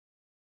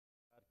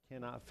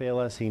cannot fail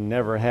us. He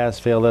never has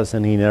failed us,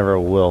 and he never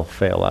will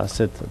fail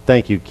us.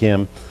 Thank you,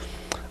 Kim.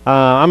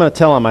 I'm going to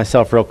tell on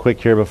myself real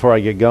quick here before I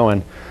get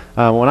going.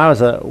 When I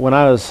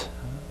was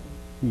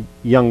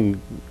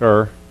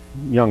younger,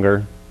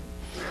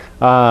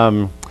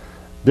 there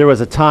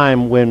was a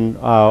time when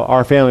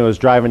our family was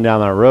driving down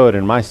the road,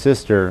 and my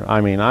sister,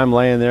 I'm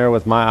laying there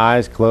with my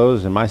eyes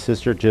closed, and my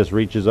sister just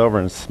reaches over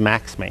and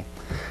smacks me.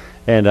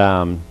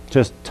 And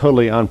just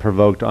totally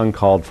unprovoked,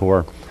 uncalled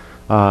for.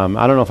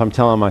 I don't know if I'm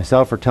telling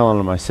myself or telling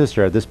on my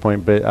sister at this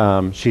point,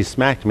 but she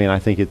smacked me, and I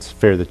think it's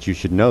fair that you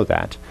should know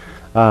that.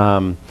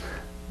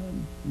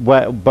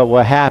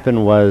 What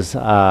happened was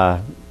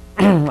I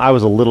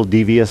was a little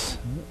devious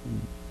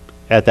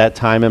at that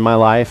time in my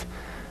life.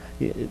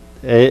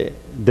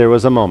 There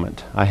was a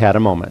moment. I had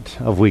a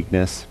moment of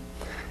weakness.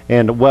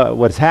 And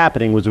what's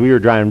happening was we were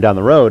driving down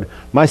the road.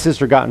 My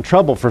sister got in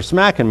trouble for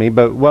smacking me,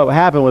 but what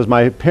happened was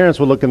my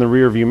parents would look in the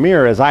rearview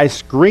mirror as I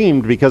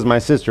screamed because my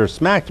sister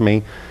smacked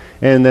me,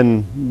 and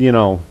then,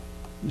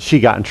 she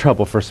got in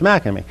trouble for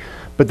smacking me.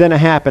 But then it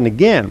happened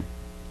again.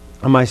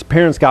 And my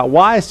parents got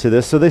wise to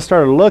this, so they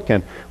started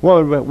looking.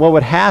 What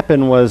would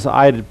happen was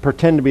I'd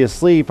pretend to be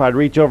asleep. I'd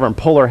reach over and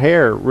pull her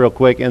hair real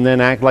quick and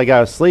then act like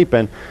I was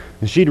sleeping.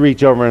 And she'd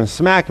reach over and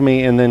smack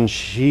me, and then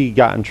she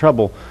got in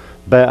trouble.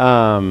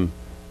 But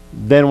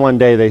then one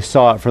day they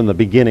saw it from the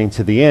beginning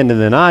to the end, and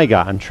then I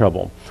got in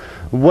trouble.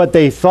 What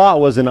they thought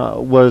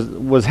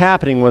was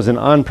happening was an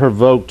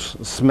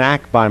unprovoked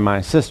smack by my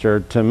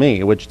sister to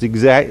me, which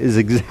is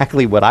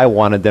exactly what I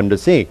wanted them to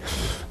see.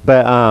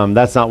 But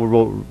that's not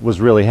what was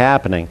really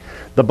happening.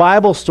 The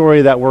Bible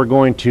story that we're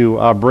going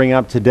to bring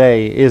up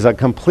today is a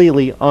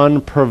completely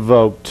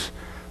unprovoked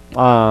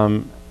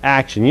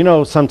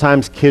action.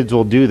 Sometimes kids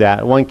will do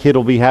that. One kid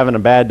will be having a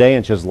bad day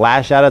and just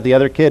lash out at the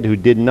other kid who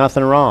did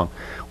nothing wrong.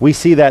 We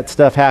see that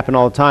stuff happen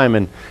all the time,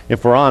 and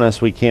if we're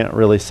honest, we can't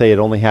really say it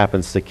only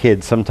happens to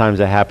kids. Sometimes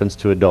it happens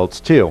to adults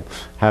too.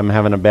 I'm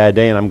having a bad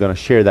day, and I'm going to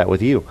share that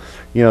with you.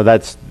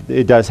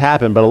 It does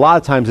happen, but a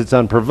lot of times it's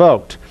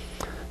unprovoked.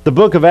 The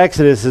book of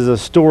Exodus is a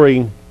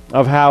story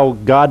of how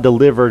God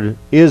delivered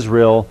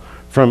Israel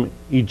from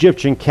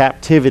Egyptian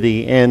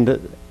captivity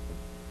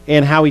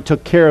and how he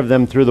took care of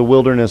them through the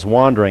wilderness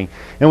wandering.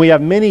 And we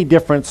have many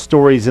different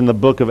stories in the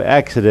book of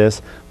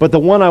Exodus, but the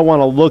one I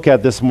want to look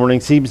at this morning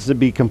seems to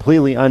be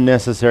completely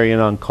unnecessary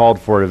and uncalled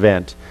for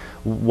event.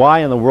 Why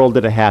in the world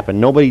did it happen?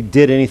 Nobody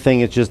did anything,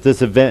 it's just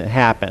this event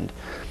happened.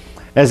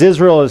 As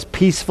Israel is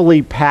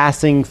peacefully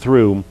passing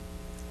through,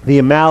 the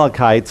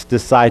Amalekites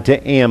decide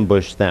to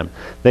ambush them.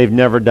 They've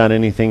never done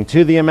anything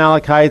to the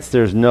Amalekites.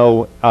 There's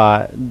no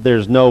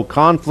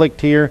conflict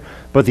here,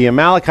 but the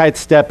Amalekites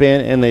step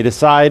in and they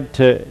decide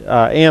to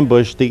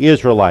ambush the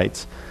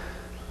Israelites.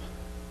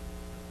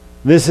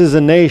 This is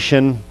a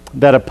nation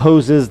that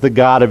opposes the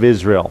God of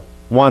Israel,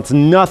 wants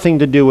nothing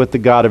to do with the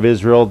God of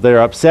Israel.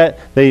 They're upset.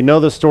 They know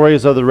the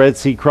stories of the Red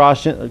Sea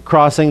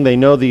crossing. They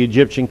know the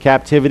Egyptian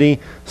captivity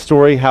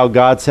story, how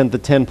God sent the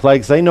 10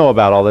 plagues. They know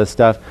about all this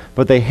stuff,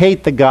 but they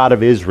hate the God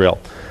of Israel.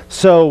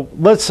 So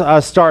let's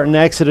start in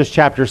Exodus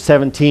chapter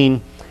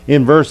 17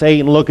 in verse 8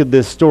 and look at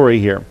this story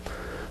here.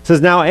 It says,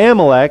 "Now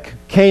Amalek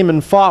came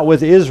and fought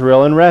with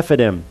Israel in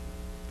Rephidim.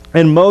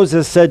 And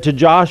Moses said to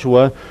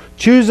Joshua,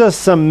 'Choose us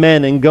some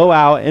men and go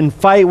out and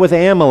fight with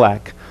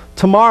Amalek.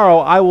 Tomorrow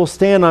I will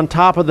stand on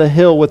top of the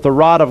hill with the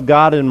rod of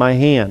God in my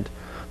hand.'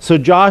 So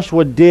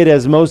Joshua did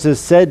as Moses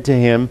said to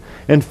him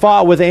and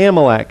fought with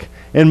Amalek.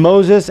 And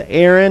Moses,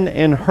 Aaron,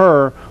 and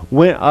Hur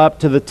went up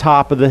to the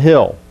top of the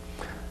hill."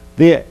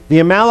 The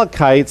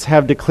Amalekites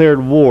have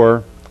declared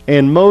war,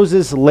 and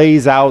Moses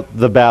lays out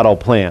the battle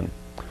plan.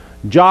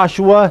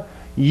 "Joshua,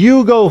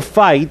 you go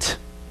fight,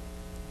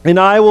 and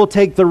I will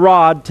take the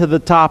rod to the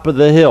top of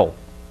the hill."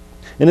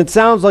 And it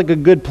sounds like a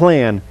good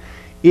plan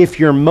if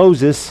you're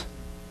Moses.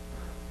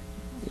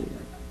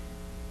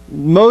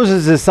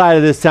 Moses' side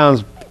of this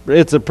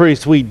it's a pretty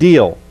sweet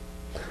deal.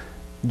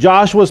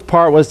 Joshua's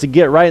part was to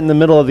get right in the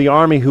middle of the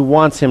army who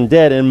wants him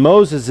dead, and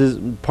Moses'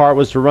 part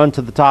was to run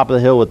to the top of the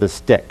hill with a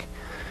stick.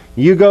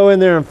 You go in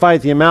there and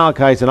fight the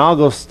Amalekites, and I'll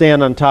go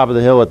stand on top of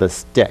the hill with a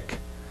stick.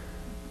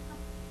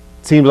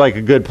 Seems like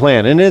a good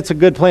plan, and it's a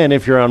good plan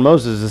if you're on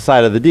Moses'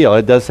 side of the deal.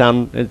 It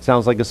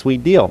sounds like a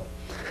sweet deal.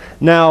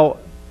 Now,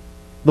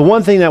 the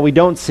one thing that we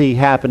don't see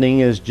happening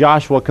is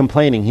Joshua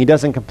complaining. He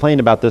doesn't complain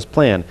about this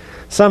plan.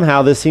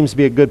 Somehow this seems to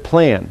be a good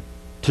plan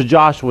to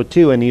Joshua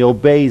too, and he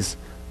obeys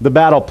the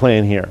battle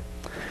plan here.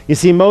 You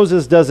see,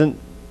 Moses doesn't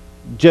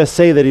just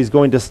say that he's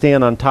going to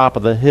stand on top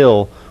of the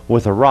hill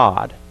with a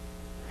rod.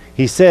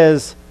 He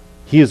says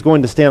he is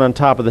going to stand on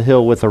top of the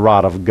hill with the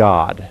rod of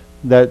God.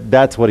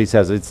 That's what he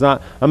says. It's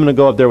not, I'm going to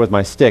go up there with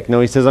my stick.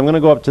 No, he says, I'm going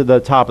to go up to the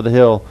top of the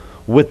hill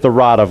with the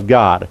rod of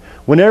God.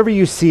 Whenever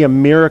you see a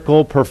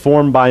miracle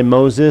performed by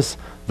Moses,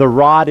 the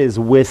rod is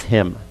with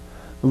him.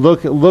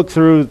 Look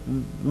through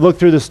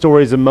the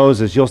stories of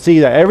Moses. You'll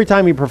see that every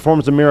time he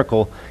performs a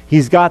miracle,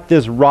 he's got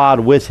this rod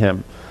with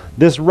him.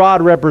 This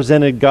rod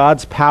represented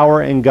God's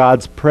power and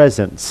God's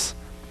presence.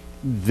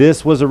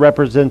 This was a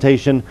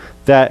representation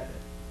that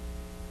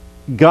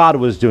God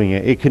was doing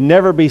it. It could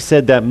never be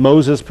said that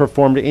Moses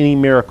performed any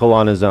miracle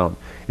on his own.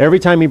 Every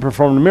time he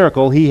performed a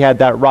miracle, he had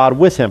that rod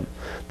with him.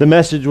 The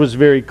message was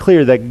very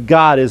clear that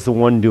God is the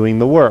one doing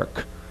the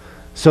work.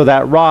 So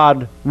that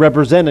rod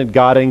represented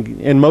God,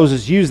 and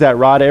Moses used that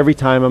rod every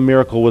time a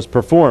miracle was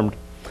performed.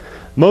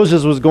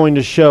 Moses was going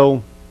to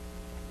show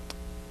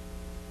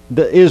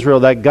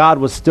Israel that God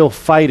was still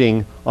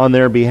fighting on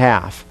their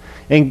behalf.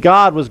 And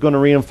God was going to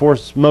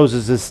reinforce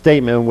Moses'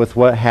 statement with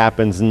what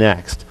happens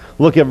next.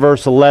 Look at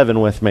verse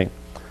 11 with me. It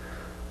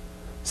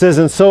says,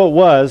 "And so it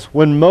was,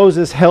 when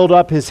Moses held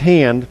up his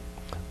hand,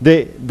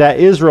 that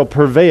Israel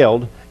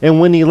prevailed, and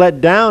when he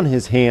let down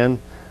his hand,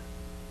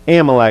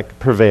 Amalek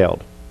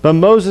prevailed. But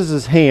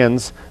Moses'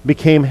 hands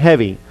became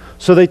heavy.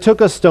 So they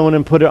took a stone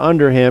and put it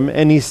under him,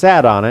 and he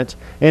sat on it.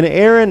 And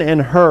Aaron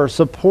and Hur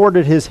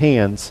supported his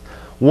hands,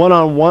 one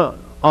on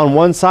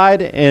one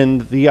side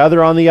and the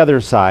other on the other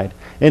side.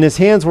 And his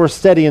hands were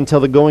steady until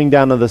the going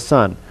down of the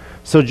sun.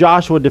 So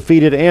Joshua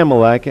defeated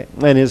Amalek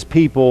and his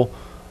people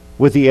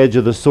with the edge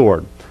of the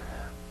sword."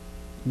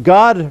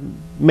 God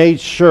made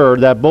sure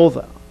that both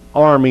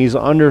armies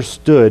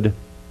understood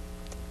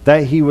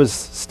that he was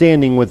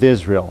standing with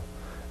Israel.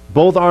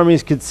 Both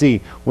armies could see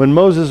when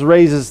Moses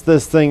raises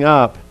this thing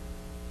up,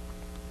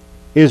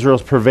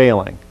 Israel's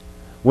prevailing.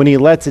 When he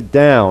lets it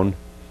down,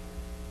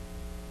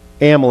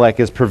 Amalek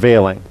is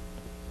prevailing.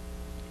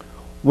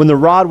 When the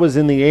rod was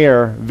in the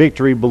air,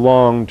 victory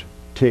belonged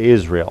to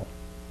Israel.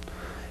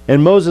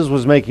 And Moses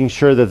was making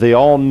sure that they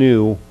all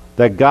knew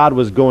that God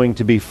was going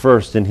to be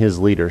first in his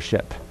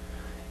leadership.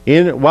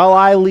 While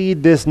I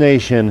lead this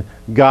nation,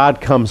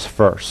 God comes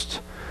first.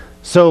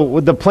 So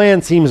the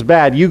plan seems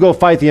bad. You go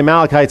fight the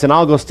Amalekites and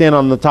I'll go stand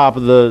on the top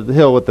of the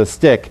hill with the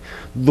stick.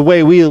 The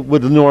way we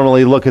would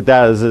normally look at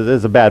that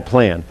is a bad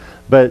plan.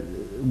 But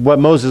what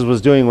Moses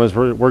was doing was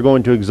we're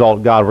going to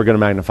exalt God. We're going to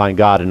magnify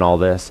God in all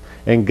this.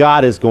 And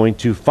God is going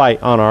to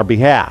fight on our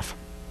behalf.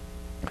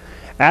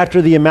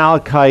 After the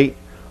Amalekite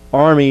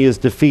army is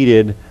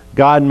defeated,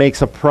 God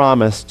makes a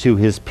promise to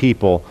his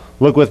people.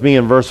 Look with me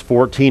in verse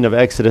 14 of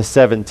Exodus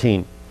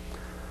 17.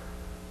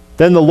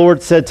 "Then the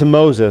Lord said to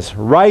Moses,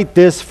 'Write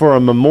this for a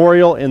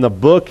memorial in the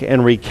book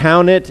and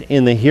recount it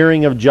in the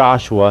hearing of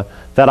Joshua,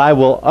 that I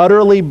will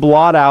utterly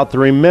blot out the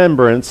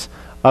remembrance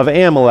of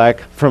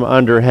Amalek from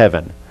under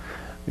heaven.'"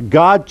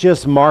 God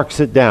just marks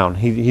it down.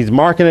 He's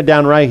marking it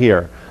down right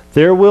here.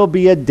 There will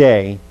be a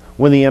day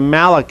when the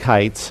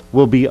Amalekites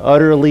will be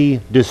utterly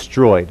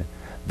destroyed.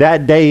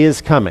 That day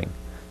is coming.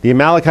 The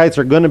Amalekites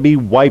are going to be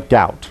wiped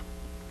out.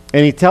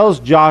 And he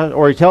tells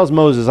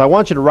Moses, "I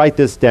want you to write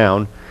this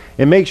down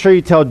and make sure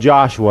you tell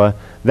Joshua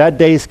that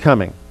day's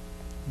coming.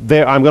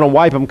 I'm going to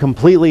wipe them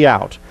completely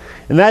out."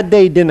 And that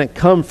day didn't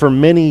come for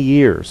many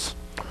years.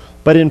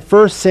 But in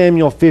 1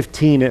 Samuel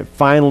 15, it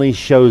finally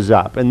shows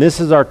up. And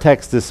this is our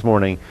text this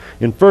morning.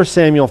 In 1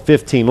 Samuel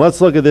 15, let's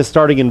look at this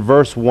starting in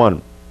verse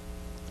 1.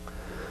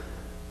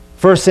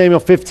 1 Samuel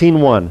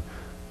 15:1.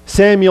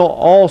 "Samuel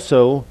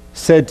also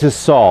said to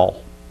Saul,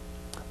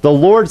 'The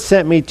Lord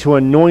sent me to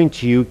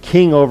anoint you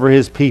king over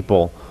his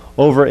people,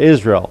 over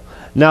Israel.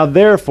 Now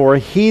therefore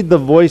heed the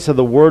voice of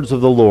the words of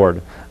the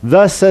Lord.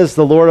 Thus says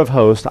the Lord of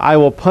hosts, I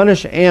will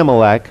punish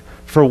Amalek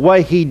for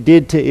what he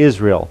did to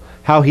Israel,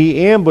 how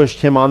he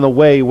ambushed him on the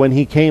way when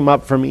he came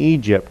up from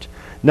Egypt.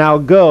 Now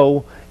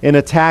go and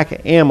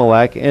attack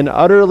Amalek and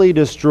utterly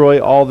destroy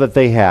all that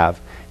they have.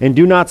 And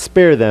do not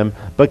spare them,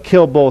 but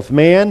kill both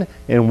man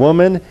and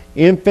woman,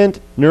 infant,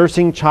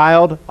 nursing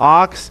child,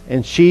 ox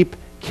and sheep,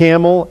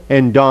 camel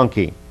and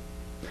donkey.'"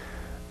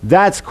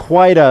 That's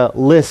quite a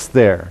list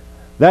there.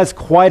 That's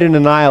quite an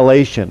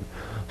annihilation.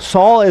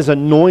 Saul is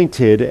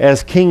anointed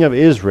as king of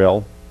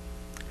Israel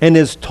and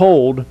is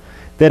told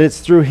that it's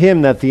through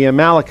him that the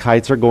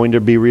Amalekites are going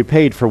to be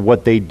repaid for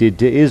what they did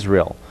to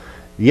Israel.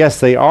 Yes,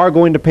 they are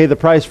going to pay the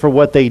price for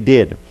what they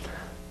did.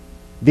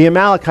 The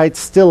Amalekites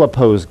still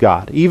oppose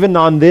God. Even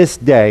on this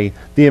day,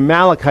 the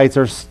Amalekites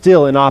are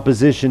still in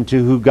opposition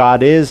to who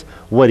God is,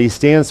 what he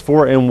stands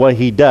for, and what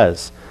he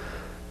does.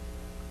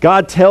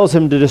 God tells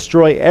him to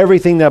destroy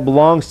everything that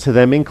belongs to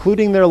them,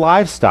 including their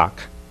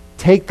livestock.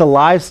 Take the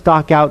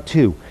livestock out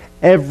too.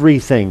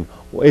 Everything.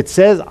 It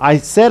says, "I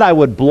said I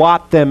would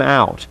blot them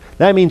out."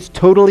 That means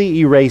totally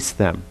erase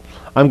them.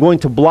 I'm going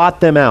to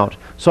blot them out.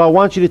 So I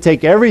want you to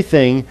take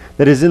everything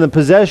that is in the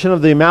possession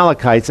of the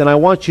Amalekites, and I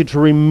want you to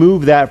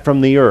remove that from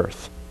the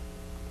earth.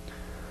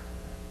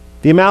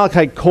 The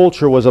Amalekite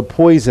culture was a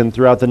poison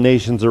throughout the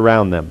nations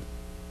around them.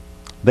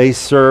 They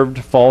served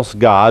false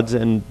gods,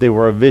 and they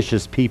were a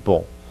vicious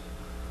people.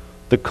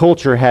 The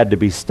culture had to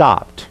be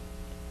stopped.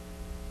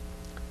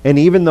 And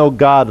even though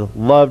God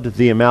loved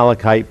the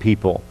Amalekite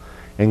people,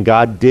 and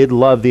God did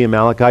love the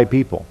Amalekite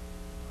people,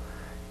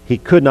 he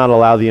could not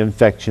allow the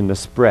infection to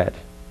spread.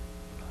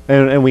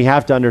 And we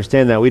have to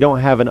understand that. We don't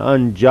have an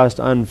unjust,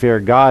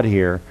 unfair God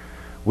here.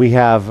 We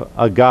have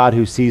a God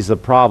who sees the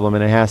problem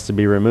and it has to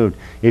be removed.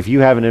 If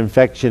you have an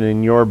infection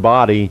in your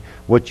body,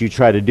 what you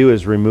try to do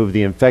is remove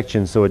the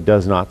infection so it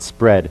does not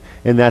spread.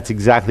 And that's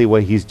exactly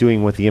what he's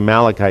doing with the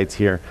Amalekites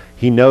here.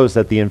 He knows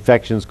that the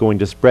infection is going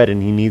to spread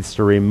and he needs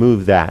to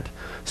remove that.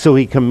 So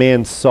he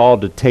commands Saul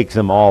to take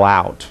them all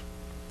out.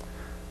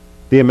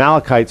 The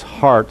Amalekites'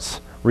 hearts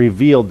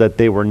revealed that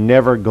they were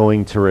never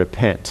going to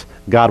repent.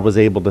 God was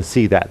able to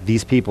see that.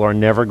 These people are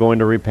never going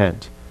to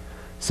repent.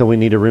 So we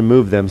need to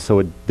remove them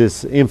so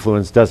this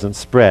influence doesn't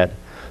spread.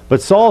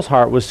 But Saul's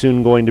heart was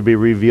soon going to be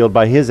revealed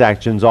by his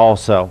actions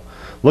also.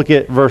 Look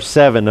at verse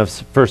 7 of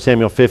 1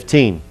 Samuel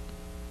 15.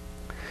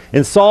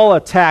 And Saul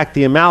attacked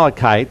the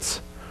Amalekites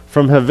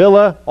from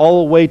Havilah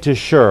all the way to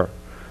Shur,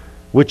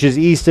 which is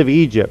east of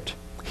Egypt.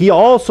 He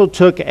also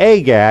took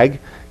Agag,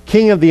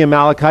 king of the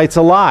Amalekites,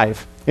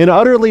 alive, and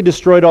utterly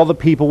destroyed all the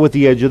people with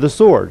the edge of the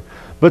sword.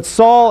 But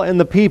Saul and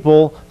the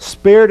people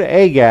spared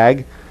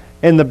Agag,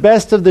 and the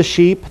best of the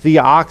sheep, the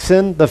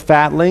oxen, the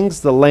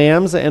fatlings, the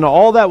lambs, and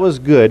all that was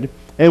good,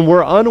 and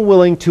were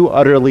unwilling to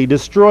utterly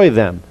destroy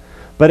them.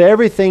 But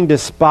everything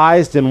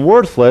despised and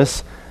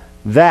worthless,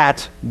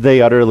 that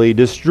they utterly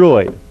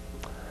destroyed.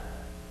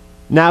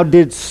 Now,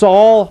 did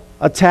Saul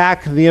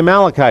attack the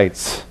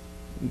Amalekites?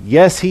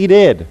 Yes, he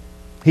did.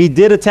 He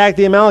did attack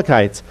the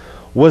Amalekites.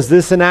 Was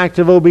this an act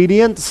of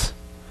obedience?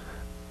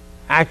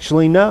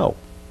 Actually, no.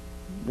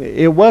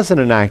 It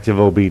wasn't an act of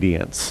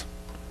obedience.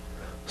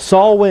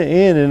 Saul went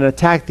in and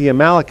attacked the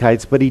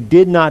Amalekites, but he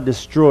did not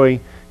destroy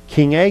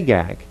King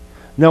Agag.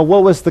 Now,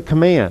 what was the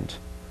command?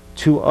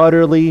 To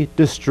utterly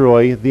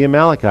destroy the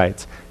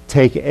Amalekites.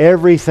 Take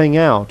everything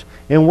out.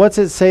 And what's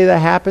it say that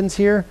happens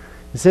here?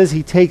 It says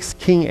he takes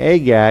King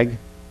Agag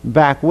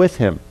back with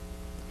him.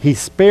 He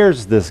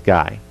spares this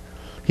guy.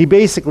 He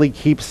basically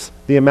keeps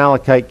the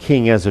Amalekite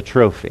king as a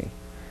trophy.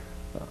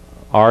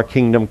 Our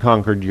kingdom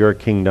conquered your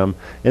kingdom.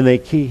 And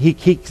he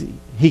keeps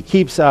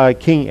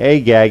King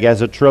Agag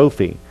as a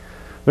trophy.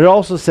 But it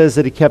also says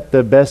that he kept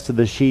the best of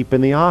the sheep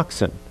and the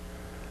oxen.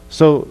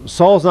 So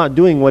Saul's not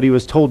doing what he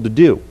was told to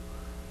do.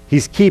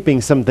 He's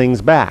keeping some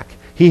things back.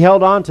 He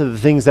held on to the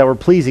things that were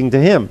pleasing to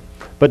him,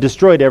 but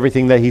destroyed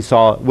everything that he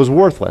saw was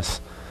worthless.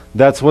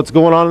 That's what's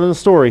going on in the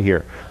story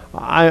here.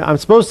 I'm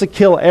supposed to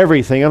kill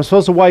everything. I'm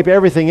supposed to wipe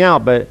everything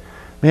out, but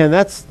man,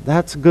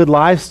 that's good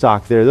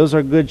livestock there. Those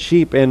are good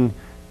sheep. And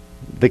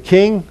the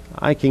king,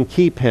 I can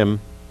keep him,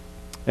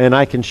 and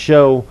I can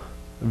show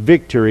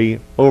victory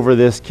over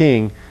this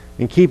king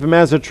and keep him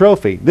as a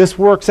trophy. This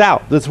works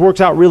out. This works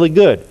out really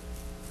good.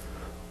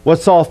 What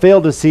Saul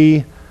failed to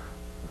see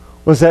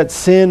was that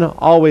sin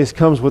always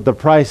comes with a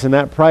price, and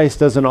that price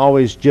doesn't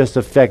always just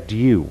affect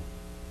you.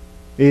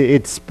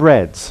 It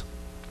spreads.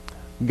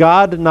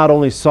 God not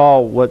only saw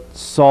what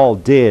Saul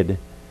did,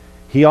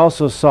 he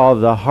also saw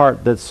the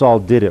heart that Saul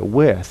did it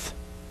with.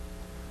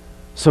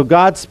 So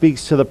God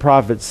speaks to the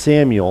prophet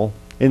Samuel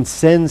and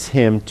sends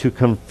him to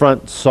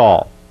confront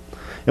Saul.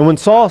 And when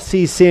Saul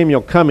sees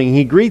Samuel coming,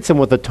 he greets him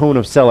with a tone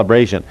of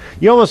celebration.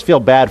 You almost feel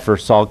bad for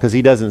Saul because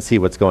he doesn't see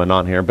what's going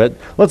on here. But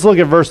let's look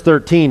at verse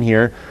 13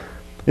 here.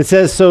 It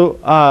says,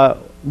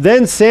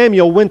 then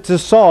Samuel went to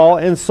Saul,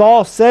 and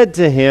Saul said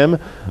to him,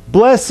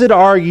 Blessed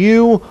are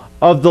you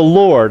of the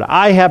Lord.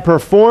 I have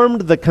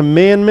performed the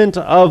commandment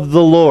of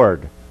the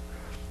Lord.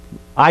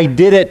 I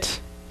did it.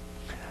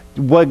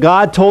 What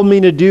God told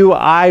me to do,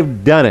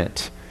 I've done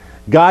it.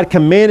 God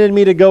commanded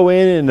me to go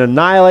in and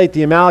annihilate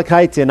the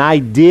Amalekites, and I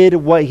did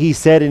what he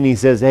said. And he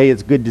says, hey,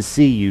 it's good to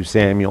see you,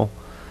 Samuel.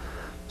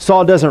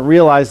 Saul doesn't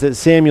realize that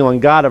Samuel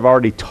and God have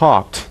already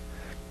talked.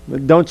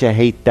 Don't you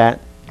hate that?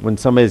 When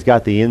somebody's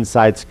got the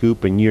inside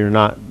scoop and you're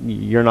not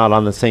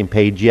on the same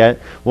page yet.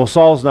 Well,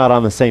 Saul's not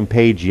on the same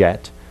page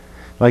yet.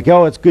 Like,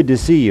 oh, it's good to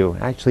see you.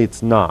 Actually,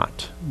 it's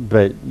not,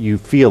 but you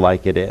feel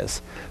like it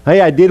is. Hey,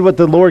 I did what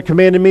the Lord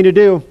commanded me to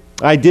do.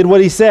 I did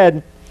what he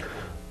said.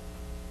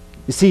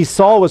 You see,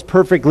 Saul was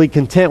perfectly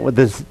content with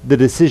the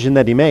decision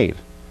that he made.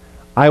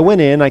 I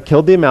went in, I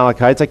killed the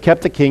Amalekites, I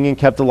kept the king and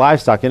kept the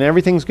livestock, and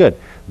everything's good.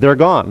 They're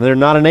gone. They're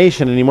not a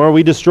nation anymore.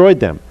 We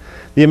destroyed them.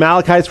 The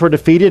Amalekites were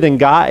defeated,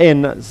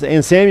 and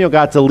Samuel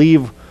got to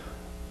leave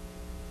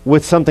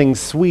with something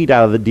sweet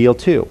out of the deal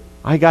too.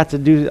 I got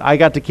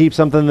to keep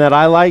something that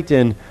I liked,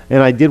 and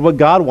I did what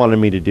God wanted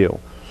me to do.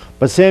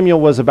 But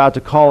Samuel was about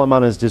to call him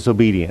on his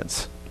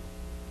disobedience.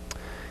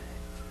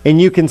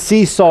 And you can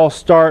see Saul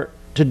start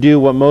to do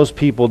what most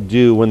people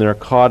do when they're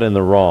caught in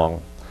the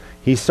wrong.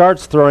 He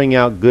starts throwing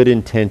out good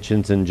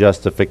intentions and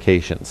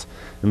justifications.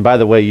 And by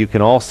the way, you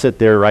can all sit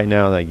there right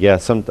now and like,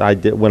 yes, I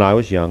did when I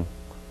was young.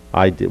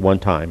 I did one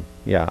time.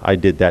 Yeah, I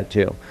did that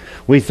too.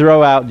 We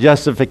throw out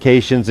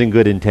justifications and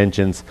good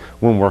intentions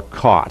when we're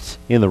caught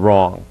in the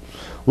wrong.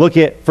 Look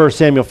at 1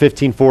 Samuel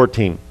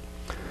 15:14.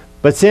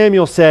 But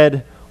Samuel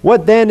said,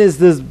 What then is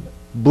this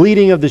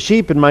bleating of the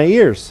sheep in my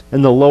ears,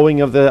 and the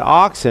lowing of the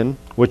oxen,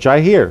 which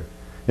I hear?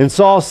 And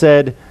Saul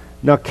said,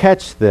 Now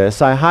catch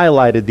this. I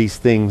highlighted these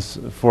things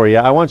for you.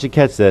 I want you to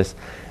catch this.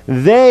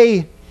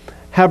 They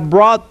have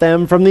brought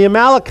them from the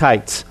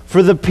Amalekites,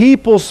 For the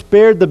people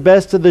spared the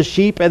best of the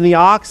sheep and the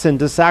oxen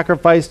to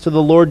sacrifice to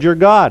the Lord your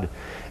God,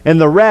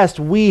 and the rest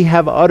we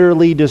have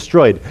utterly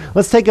destroyed.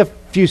 Let's take a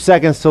few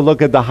seconds to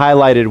look at the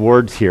highlighted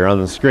words here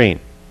on the screen.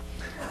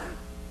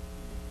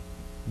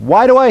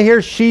 Why do I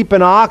hear sheep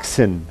and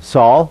oxen,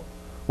 Saul?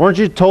 Weren't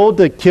you told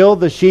to kill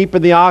the sheep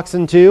and the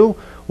oxen too?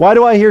 Why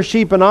do I hear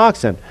sheep and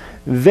oxen?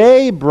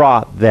 They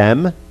brought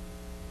them.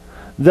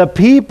 The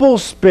people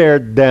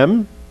spared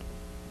them,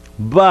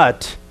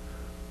 but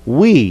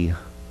we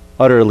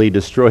utterly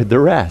destroyed the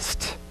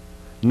rest.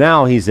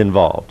 Now he's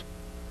involved.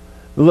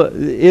 Look,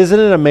 isn't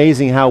it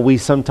amazing how we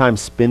sometimes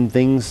spin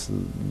things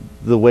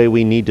the way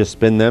we need to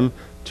spin them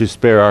to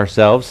spare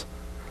ourselves?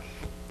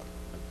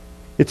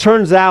 It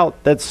turns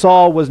out that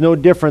Saul was no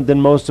different than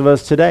most of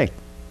us today.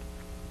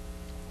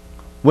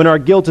 When our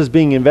guilt is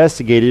being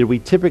investigated, we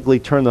typically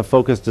turn the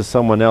focus to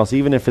someone else,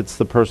 even if it's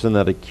the person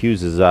that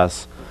accuses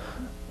us.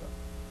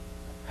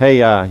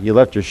 Hey, you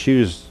left your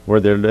shoes where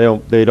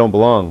they don't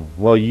belong.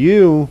 Well,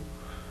 you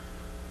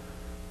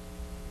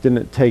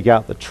didn't take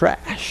out the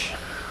trash.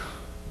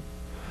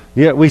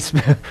 Yeah,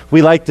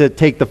 we like to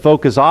take the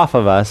focus off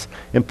of us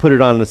and put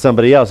it on to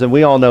somebody else, and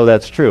we all know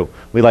that's true.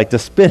 We like to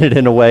spin it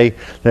in a way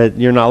that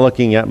you're not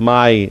looking at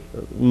my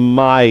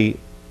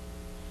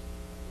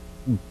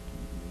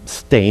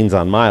stains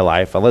on my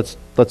life.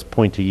 Let's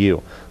point to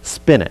you.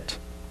 Spin it.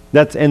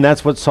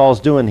 That's what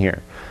Saul's doing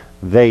here.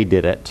 They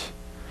did it.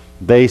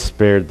 They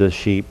spared the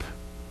sheep.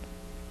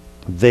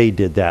 They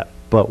did that.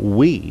 But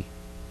we,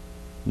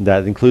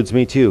 that includes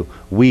me too,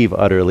 we've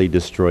utterly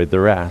destroyed the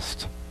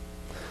rest.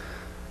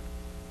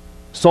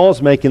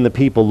 Saul's making the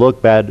people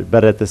look bad,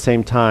 but at the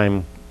same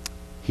time,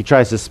 he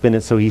tries to spin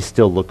it so he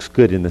still looks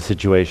good in the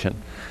situation.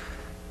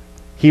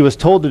 He was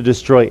told to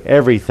destroy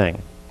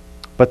everything,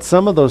 but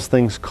some of those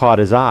things caught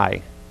his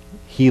eye.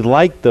 He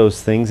liked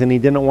those things and he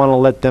didn't want to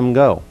let them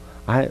go.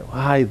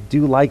 I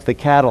do like the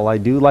cattle. I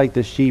do like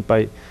the sheep.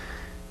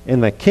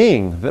 And the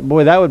king,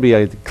 boy, that would be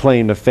a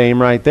claim to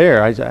fame right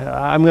there.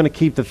 I'm going to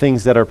keep the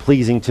things that are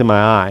pleasing to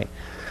my eye.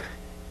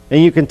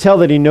 And you can tell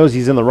that he knows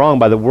he's in the wrong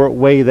by the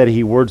way that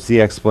he words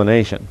the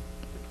explanation.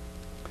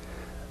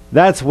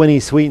 That's when he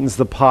sweetens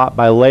the pot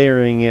by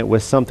layering it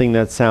with something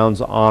that sounds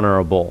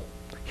honorable.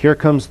 Here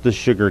comes the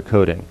sugar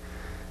coating.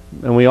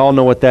 And we all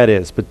know what that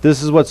is. But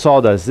this is what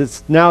Saul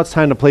does. Now it's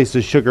time to place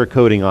the sugar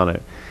coating on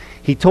it.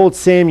 He told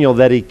Samuel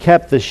that he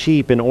kept the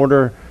sheep in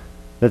order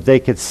that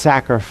they could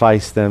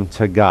sacrifice them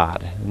to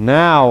God.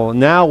 Now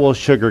we'll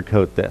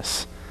sugarcoat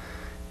this.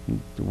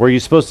 Were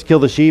you supposed to kill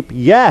the sheep?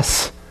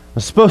 Yes, I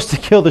was supposed to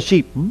kill the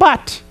sheep,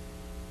 but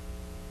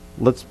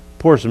let's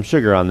pour some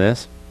sugar on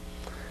this.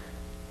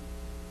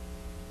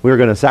 We're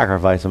going to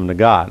sacrifice them to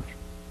God.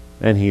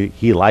 And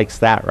he likes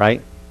that,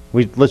 right?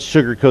 Let's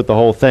sugarcoat the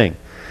whole thing.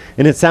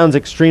 And it sounds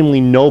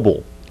extremely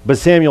noble. But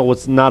Samuel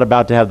was not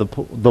about to have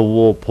the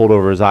wool pulled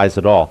over his eyes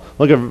at all.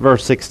 Look at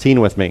verse 16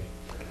 with me.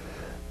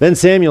 Then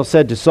Samuel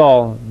said to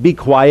Saul, "Be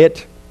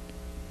quiet,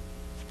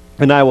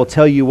 and I will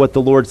tell you what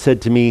the Lord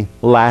said to me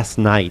last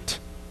night."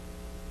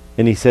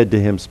 And he said to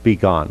him,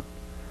 "Speak on."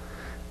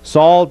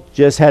 Saul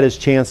just had his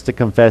chance to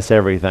confess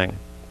everything.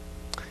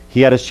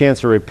 He had his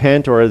chance to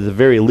repent, or at the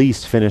very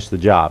least finish the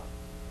job.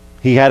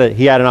 He had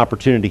an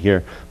opportunity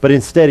here, but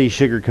instead he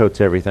sugarcoats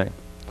everything.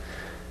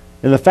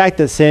 And the fact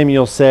that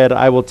Samuel said,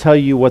 "I will tell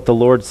you what the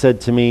Lord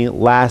said to me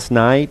last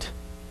night,"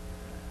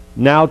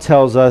 now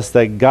tells us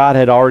that God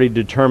had already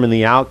determined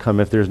the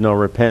outcome if there's no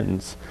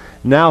repentance.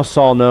 Now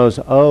Saul knows,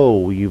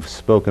 oh, you've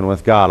spoken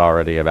with God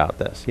already about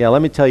this. Yeah,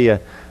 let me tell you,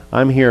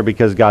 I'm here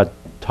because God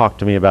talked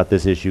to me about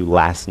this issue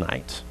last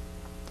night.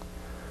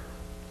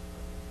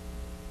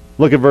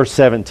 Look at verse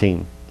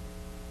 17.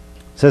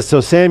 It says, "So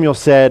Samuel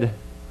said,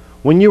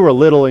 when you were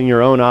little in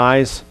your own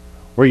eyes,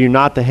 were you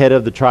not the head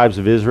of the tribes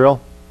of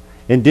Israel?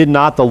 And did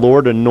not the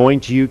Lord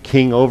anoint you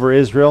king over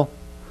Israel?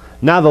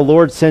 Now the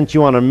Lord sent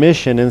you on a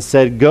mission and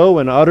said, go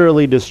and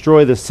utterly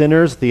destroy the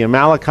sinners, the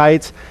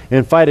Amalekites,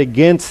 and fight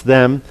against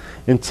them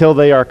until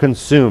they are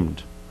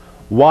consumed.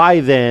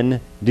 Why then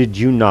did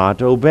you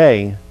not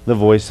obey the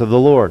voice of the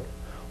Lord?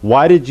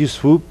 Why did you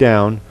swoop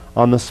down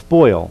on the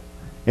spoil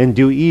and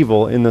do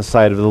evil in the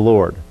sight of the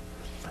Lord?"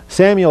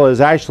 Samuel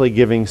is actually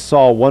giving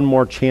Saul one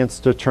more chance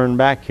to turn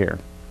back here.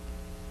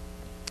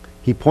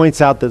 He points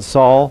out that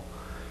Saul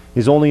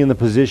is only in the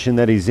position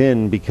that he's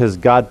in because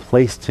God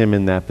placed him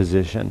in that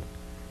position.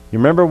 You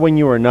remember when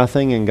you were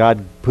nothing and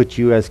God put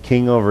you as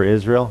king over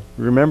Israel?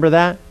 Remember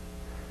that?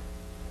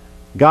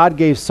 God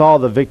gave Saul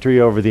the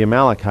victory over the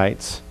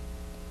Amalekites,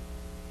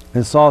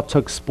 and Saul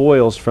took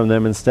spoils from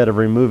them instead of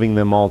removing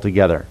them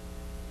altogether.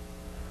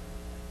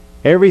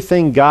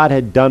 Everything God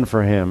had done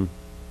for him,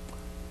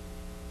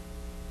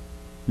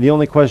 the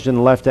only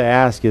question left to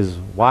ask is,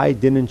 why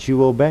didn't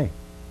you obey?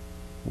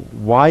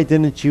 Why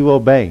didn't you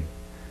obey?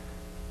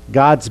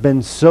 God's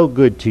been so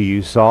good to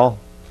you, Saul.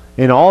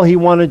 And all he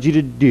wanted you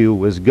to do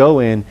was go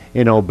in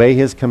and obey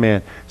his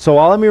command. So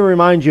let me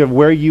remind you of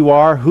where you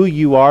are, who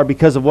you are,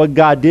 because of what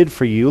God did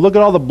for you. Look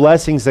at all the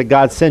blessings that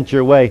God sent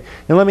your way.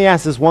 And let me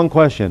ask this one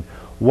question.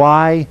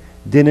 Why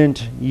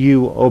didn't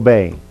you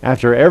obey?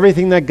 After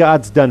everything that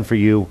God's done for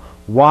you,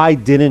 why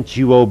didn't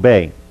you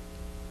obey?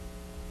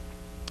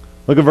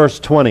 Look at verse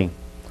 20. It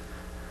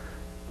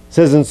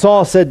says, and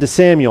Saul said to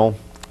Samuel,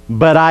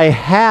 but I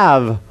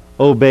have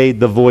obeyed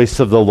the voice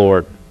of the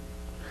Lord,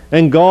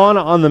 and gone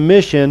on the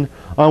mission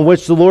on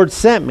which the Lord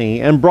sent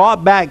me, and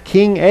brought back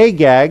King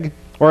Agag,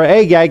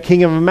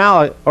 king of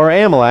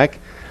Amalek.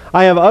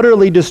 I have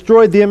utterly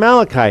destroyed the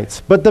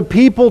Amalekites. But the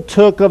people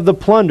took of the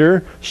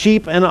plunder,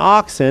 sheep and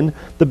oxen,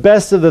 the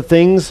best of the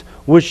things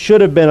which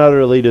should have been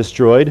utterly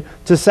destroyed,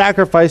 to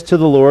sacrifice to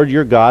the Lord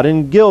your God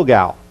in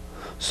Gilgal.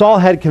 Saul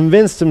had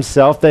convinced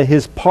himself that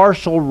his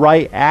partial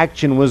right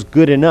action was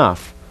good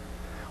enough.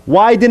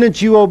 Why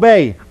didn't you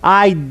obey?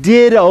 I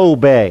did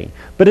obey.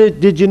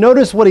 But did you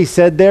notice what he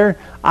said there?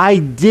 I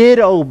did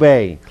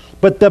obey.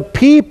 But the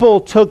people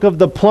took of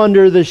the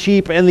plunder, the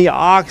sheep, and the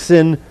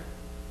oxen,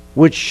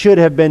 which should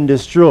have been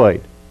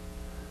destroyed.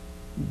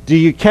 Do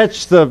you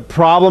catch the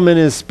problem in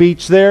his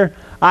speech there?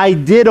 I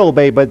did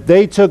obey, but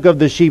they took of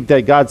the sheep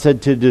that God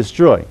said to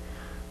destroy.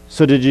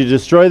 So did you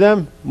destroy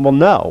them? Well,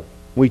 no.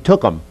 We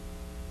took them.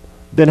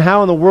 Then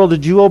how in the world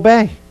did you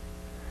obey?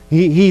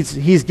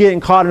 He's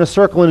getting caught in a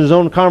circle in his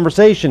own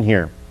conversation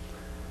here.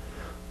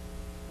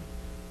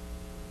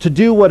 To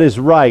do what is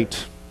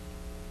right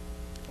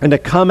and to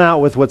come out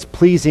with what's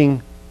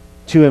pleasing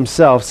to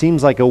himself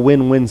seems like a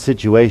win-win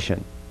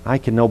situation. I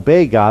can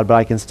obey God, but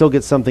I can still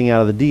get something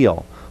out of the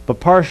deal. But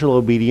partial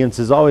obedience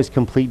is always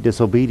complete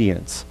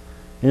disobedience.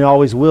 And it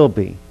always will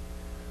be.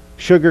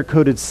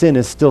 Sugar-coated sin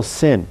is still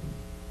sin.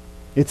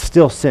 It's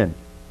still sin.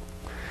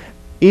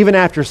 Even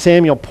after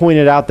Samuel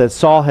pointed out that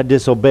Saul had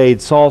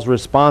disobeyed, Saul's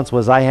response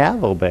was, I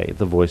have obeyed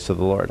the voice of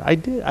the Lord. I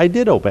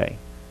did obey.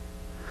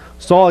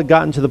 Saul had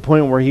gotten to the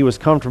point where he was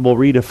comfortable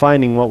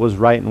redefining what was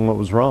right and what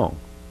was wrong.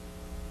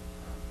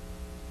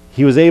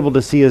 He was able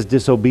to see his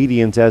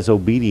disobedience as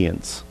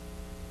obedience.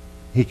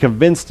 He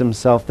convinced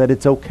himself that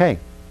it's okay.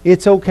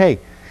 It's okay.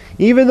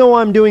 Even though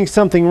I'm doing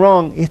something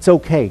wrong, it's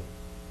okay.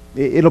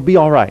 It'll be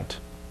all right.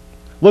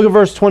 Look at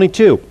verse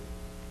 22.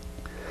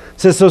 It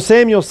says, so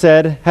Samuel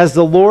said, has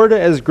the Lord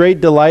as great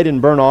delight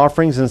in burnt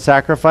offerings and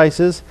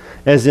sacrifices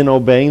as in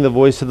obeying the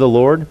voice of the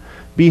Lord?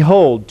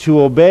 Behold,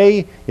 to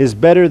obey is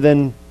better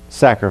than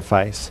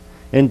sacrifice,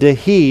 and to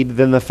heed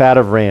than the fat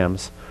of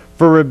rams.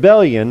 For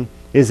rebellion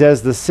is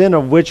as the sin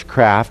of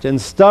witchcraft, and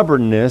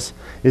stubbornness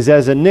is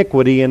as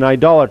iniquity and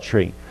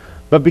idolatry.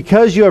 But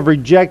because you have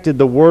rejected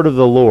the word of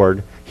the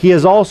Lord, he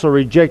has also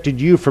rejected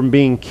you from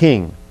being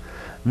king.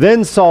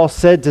 Then Saul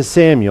said to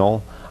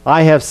Samuel,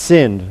 I have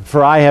sinned,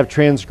 for I have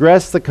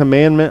transgressed the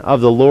commandment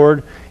of the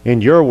Lord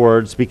in your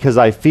words, because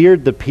I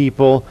feared the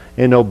people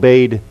and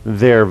obeyed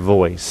their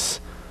voice.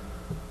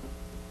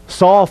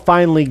 Saul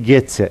finally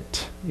gets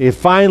it. It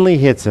finally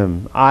hits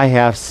him. I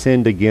have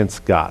sinned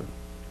against God.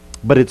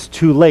 But it's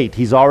too late.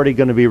 He's already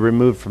going to be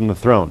removed from the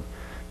throne.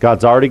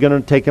 God's already going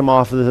to take him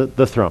off of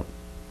the throne.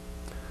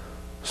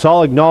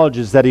 Saul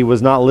acknowledges that he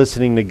was not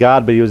listening to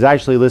God, but he was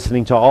actually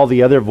listening to all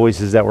the other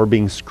voices that were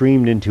being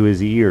screamed into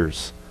his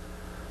ears.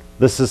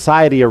 The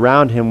society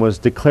around him was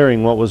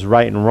declaring what was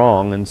right and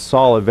wrong, and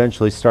Saul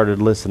eventually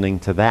started listening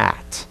to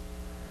that.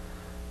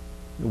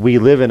 We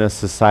live in a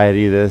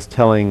society that is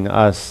telling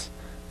us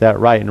that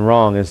right and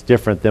wrong is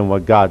different than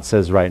what God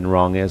says right and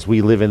wrong is.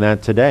 We live in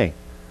that today.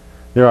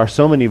 There are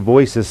so many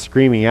voices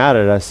screaming out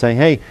at us saying,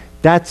 hey,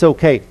 that's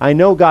okay. I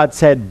know God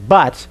said,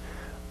 but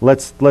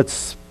let's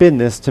spin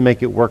this to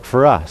make it work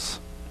for us.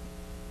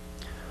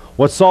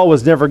 What Saul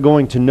was never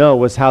going to know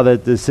was how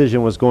that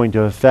decision was going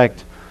to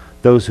affect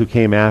those who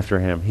came after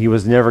him. He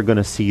was never going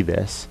to see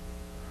this.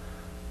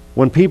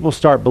 When people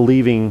start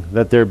believing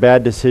that their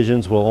bad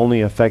decisions will only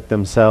affect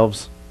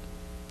themselves,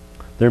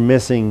 they're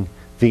missing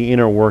the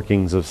inner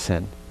workings of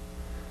sin.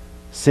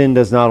 Sin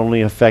does not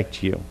only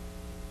affect you.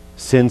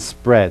 Sin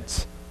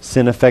spreads.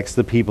 Sin affects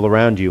the people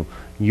around you.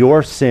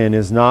 Your sin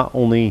is not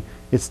only,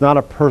 it's not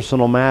a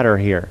personal matter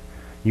here.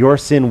 Your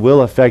sin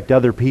will affect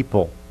other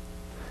people.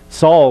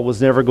 Saul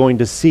was never going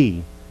to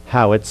see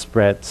how it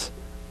spreads,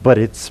 but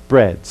it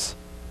spreads.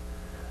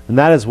 And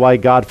that is why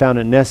God found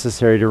it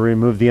necessary to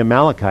remove the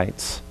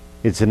Amalekites.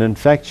 It's an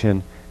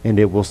infection, and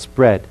it will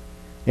spread.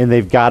 And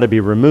they've got to be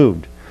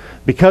removed.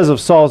 Because of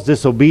Saul's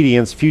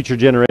disobedience, future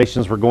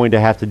generations were going to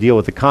have to deal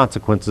with the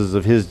consequences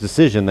of his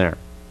decision there.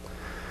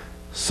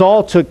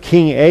 Saul took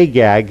King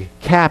Agag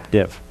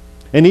captive.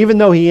 And even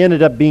though he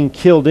ended up being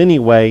killed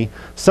anyway,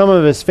 some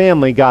of his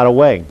family got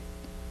away.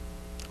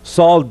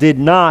 Saul did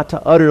not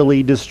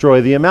utterly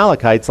destroy the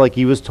Amalekites like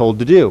he was told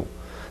to do.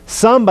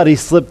 Somebody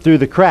slipped through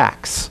the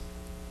cracks.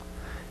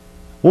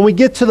 When we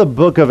get to the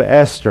book of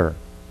Esther,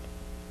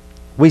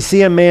 we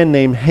see a man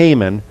named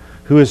Haman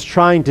who is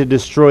trying to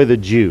destroy the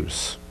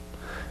Jews.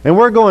 And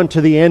we're going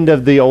to the end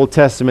of the Old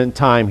Testament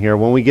time here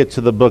when we get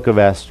to the book of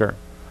Esther.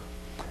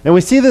 And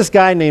we see this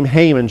guy named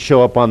Haman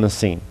show up on the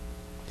scene.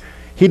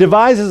 He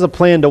devises a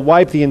plan to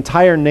wipe the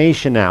entire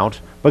nation out,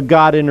 but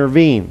God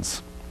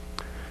intervenes.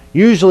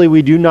 Usually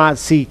we do not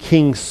see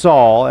King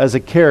Saul as a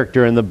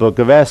character in the book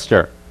of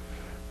Esther.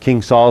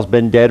 King Saul's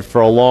been dead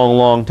for a long,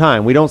 long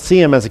time. We don't see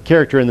him as a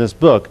character in this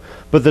book,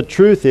 but the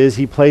truth is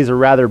he plays a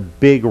rather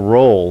big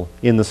role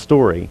in the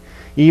story,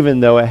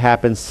 even though it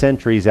happens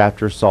centuries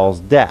after Saul's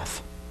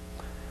death.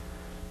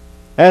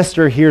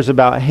 Esther hears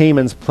about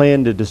Haman's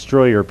plan to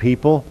destroy her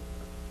people,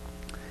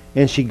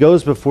 and she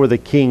goes before the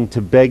king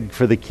to beg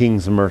for the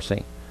king's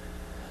mercy.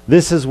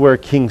 This is where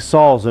King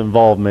Saul's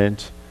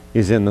involvement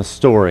is in the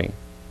story.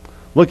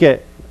 Look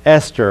at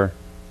Esther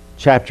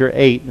chapter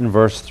 8 and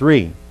verse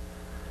 3.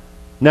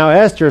 Now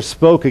Esther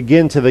spoke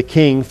again to the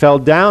king, fell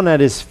down at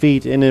his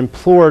feet, and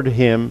implored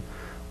him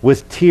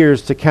with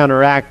tears to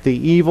counteract the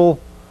evil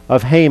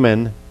of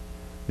Haman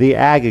the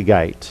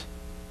Agagite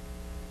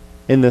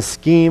in the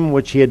scheme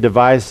which he had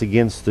devised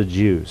against the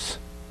Jews.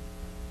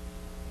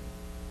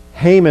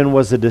 Haman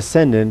was a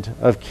descendant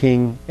of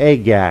King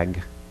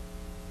Agag,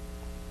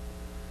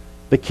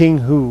 the king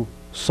who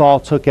Saul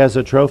took as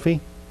a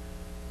trophy.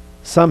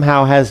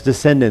 Somehow has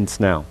descendants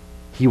now.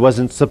 He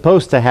wasn't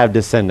supposed to have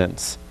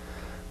descendants.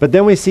 But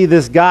then we see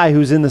this guy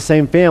who's in the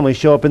same family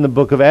show up in the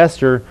book of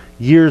Esther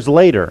years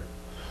later.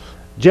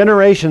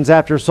 Generations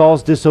after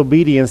Saul's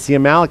disobedience, the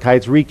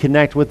Amalekites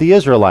reconnect with the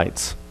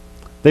Israelites.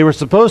 They were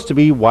supposed to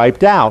be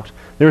wiped out.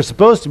 They were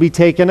supposed to be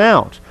taken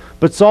out.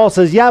 But Saul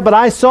says, yeah, but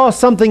I saw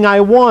something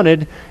I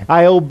wanted.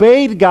 I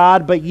obeyed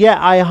God, but yet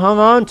I hung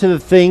on to the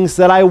things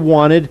that I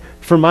wanted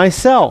for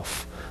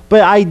myself.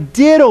 But I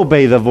did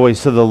obey the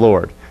voice of the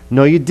Lord.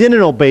 No, you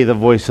didn't obey the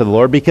voice of the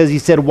Lord, because he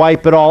said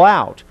wipe it all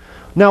out.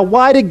 Now,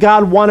 why did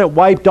God want it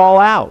wiped all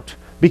out?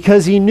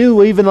 Because he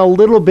knew even a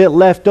little bit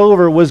left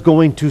over was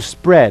going to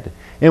spread.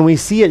 And we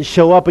see it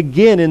show up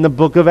again in the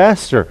book of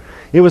Esther.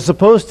 It was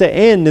supposed to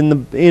end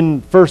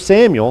in 1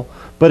 Samuel,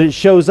 but it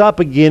shows up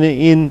again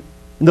in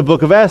the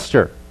book of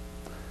Esther.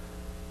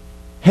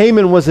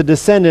 Haman was a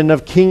descendant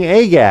of King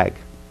Agag.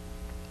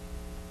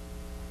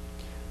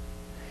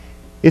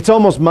 It's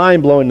almost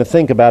mind-blowing to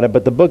think about it,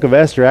 but the book of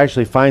Esther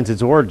actually finds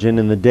its origin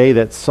in the day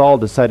that Saul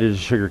decided to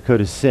sugarcoat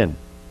his sin.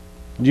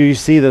 Do you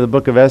see that the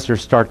book of Esther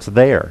starts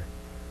there?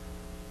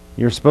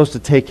 You're supposed to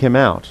take him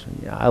out.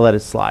 Yeah, I let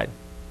it slide.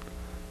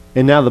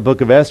 And now the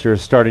book of Esther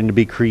is starting to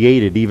be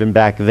created even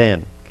back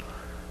then.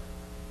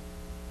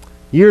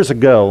 Years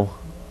ago,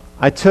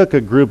 I took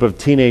a group of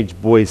teenage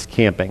boys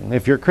camping.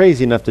 If you're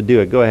crazy enough to do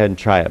it, go ahead and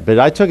try it. But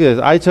I took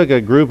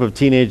a group of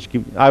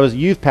I was a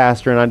youth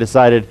pastor, and I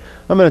decided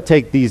I'm going to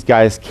take these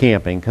guys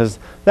camping because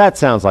that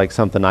sounds like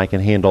something I can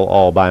handle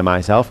all by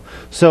myself.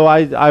 So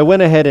I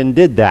went ahead and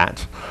did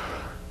that.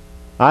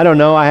 I don't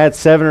know, I had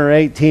 7 or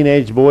 8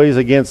 teenage boys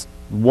against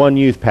one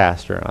youth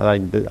pastor.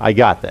 I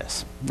got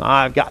this.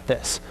 I've got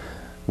this.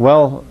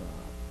 Well,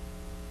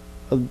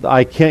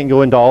 I can't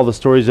go into all the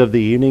stories of the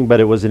evening, but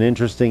it was an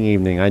interesting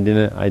evening. I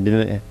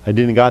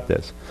didn't got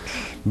this.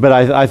 But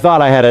I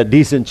thought I had a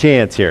decent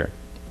chance here.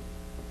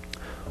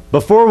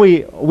 Before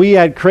we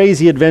had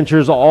crazy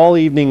adventures all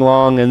evening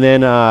long, and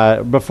then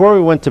before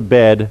we went to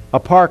bed,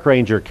 a park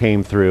ranger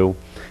came through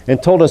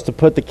and told us to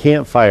put the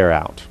campfire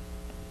out.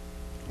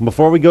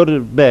 Before we go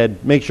to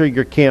bed, make sure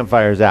your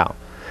campfire's out.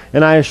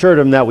 And I assured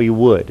him that we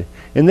would.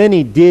 And then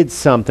he did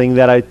something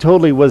that I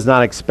totally was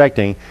not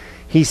expecting.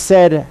 He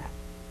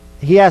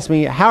asked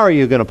me, how are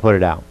you going to put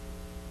it out?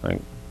 Like,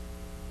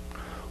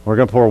 we're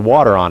going to pour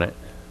water on it.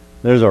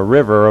 There's a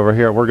river over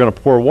here. We're going to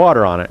pour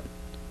water on it.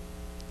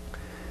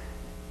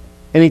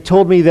 And he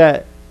told me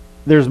that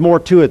there's more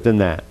to it than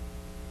that.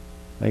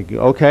 Like,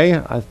 okay,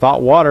 I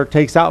thought water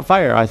takes out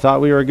fire. I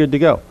thought we were good to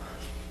go.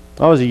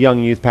 I was a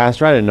young youth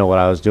pastor. I didn't know what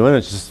I was doing.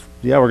 It's just,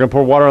 yeah, we're going to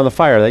pour water on the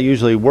fire. That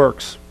usually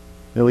works.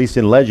 At least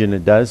in legend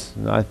it does.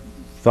 I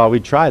thought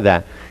we'd try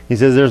that. He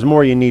says, there's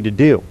more you need to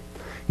do.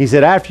 He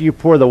said, after you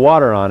pour the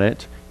water on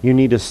it, you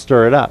need to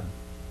stir it up.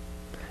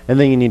 And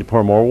then you need to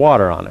pour more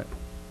water on it.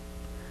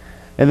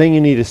 And then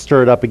you need to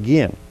stir it up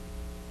again.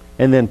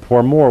 And then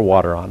pour more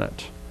water on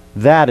it.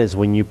 That is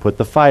when you put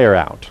the fire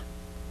out.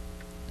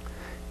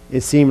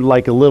 It seemed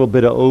like a little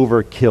bit of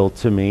overkill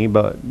to me,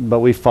 but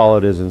we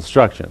followed his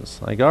instructions.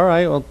 Like, all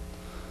right, well,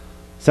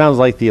 sounds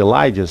like the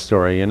Elijah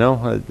story, you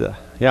know?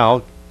 Yeah,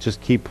 I'll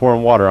just keep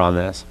pouring water on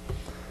this.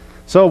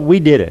 So we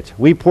did it.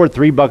 We poured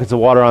 3 buckets of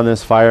water on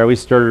this fire. We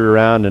stirred it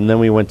around, and then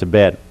we went to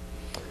bed.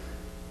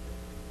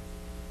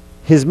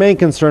 His main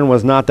concern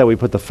was not that we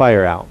put the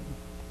fire out.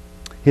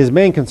 His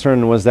main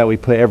concern was that we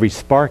put every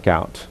spark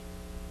out.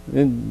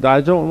 And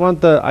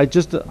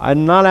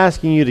I'm not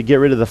asking you to get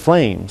rid of the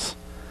flames.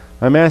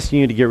 I'm asking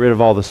you to get rid of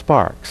all the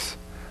sparks.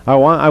 I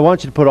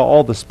want you to put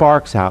all the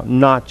sparks out,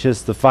 not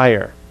just the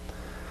fire.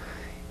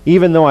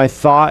 Even though I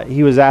thought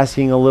he was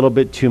asking a little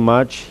bit too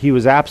much, he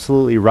was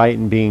absolutely right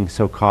in being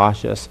so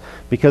cautious.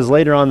 Because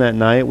later on that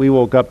night, we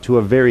woke up to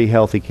a very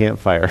healthy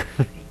campfire.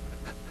 I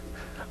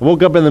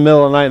woke up in the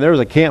middle of the night and there was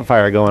a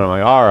campfire going. I'm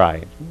like, all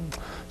right.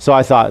 So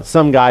I thought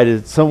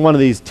one of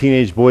these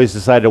teenage boys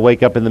decided to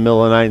wake up in the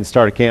middle of the night and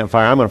start a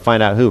campfire. I'm going to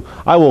find out who.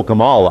 I woke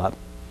them all up.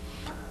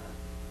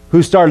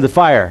 Who started the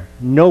fire?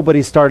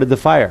 Nobody started the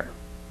fire.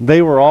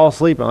 They were all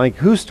sleeping. Like,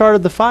 who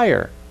started the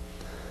fire?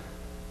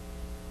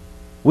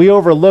 We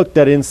overlooked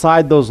that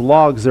inside those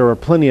logs there were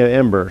plenty of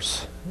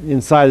embers.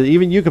 inside.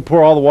 Even you could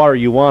pour all the water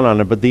you want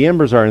on it, but the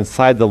embers are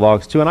inside the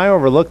logs too. And I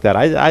overlooked that.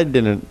 I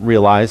didn't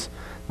realize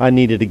I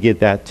needed to get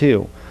that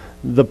too.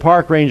 The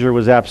park ranger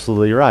was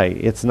absolutely right.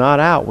 It's not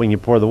out when you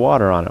pour the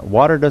water on it.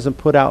 Water doesn't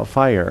put out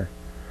fire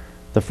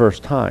the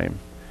first time.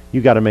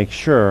 You got to make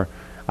sure.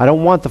 I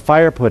don't want the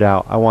fire put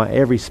out. I want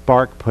every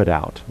spark put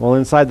out. Well,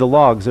 inside the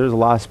logs, there's a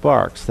lot of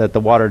sparks that the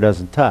water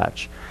doesn't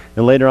touch.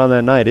 And later on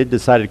that night, it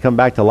decided to come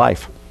back to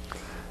life.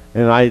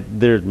 And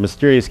their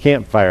mysterious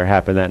campfire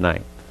happened that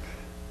night.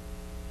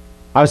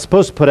 I was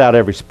supposed to put out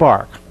every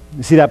spark.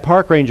 You see, that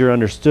park ranger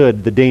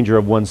understood the danger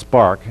of one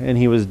spark, and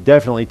he was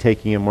definitely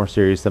taking it more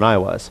serious than I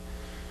was.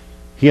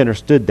 He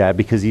understood that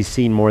because he's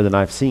seen more than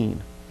I've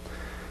seen.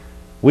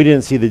 We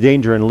didn't see the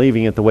danger in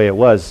leaving it the way it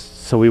was,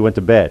 so we went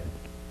to bed.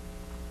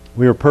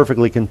 We were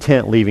perfectly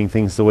content leaving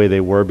things the way they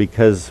were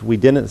because we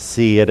didn't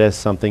see it as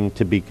something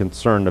to be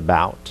concerned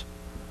about.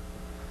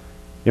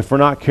 If we're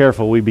not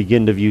careful, we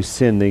begin to view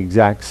sin the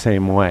exact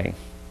same way.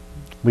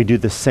 We do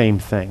the same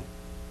thing.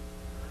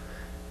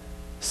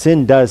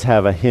 Sin does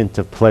have a hint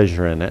of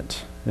pleasure in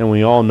it, and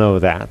we all know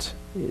that.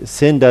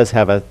 Sin does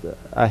have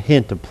a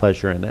hint of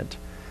pleasure in it.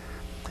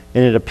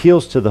 And it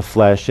appeals to the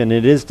flesh, and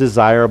it is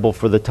desirable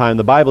for the time.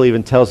 The Bible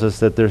even tells us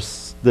that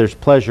there's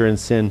pleasure in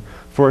sin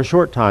for a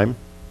short time.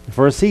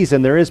 For a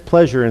season, there is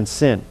pleasure in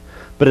sin,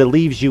 but it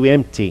leaves you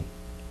empty.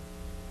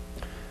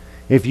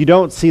 If you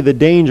don't see the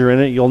danger in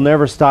it, you'll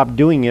never stop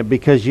doing it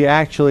because you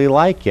actually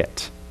like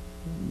it.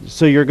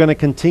 So you're going to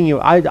continue.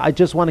 I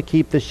just want to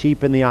keep the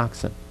sheep and the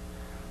oxen.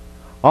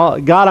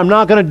 God, I'm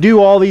not going to do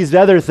all these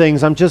other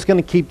things. I'm just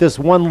going to keep this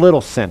one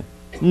little sin.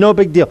 No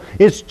big deal.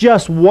 It's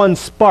just one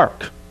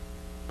spark.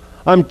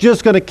 I'm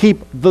just going to keep,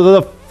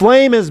 the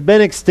flame has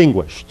been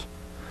extinguished.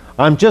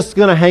 I'm just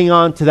going to hang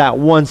on to that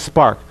one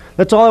spark.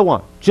 That's all I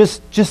want.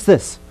 Just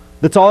this.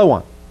 That's all I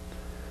want.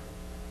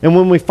 And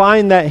when we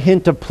find that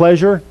hint of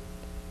pleasure,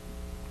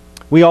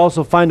 we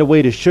also find a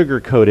way to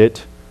sugarcoat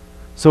it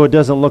so it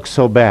doesn't look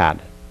so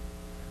bad.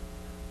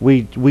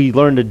 We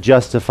learn to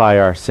justify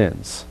our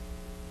sins.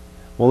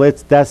 Well,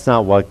 that's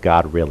not what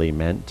God really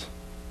meant.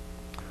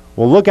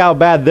 Well, look how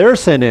bad their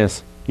sin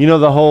is. You know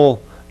the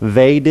whole,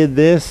 they did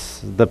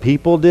this, the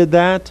people did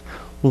that.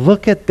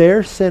 Look at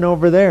their sin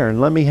over there and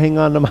let me hang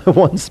on to my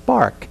one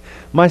spark.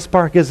 My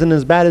spark isn't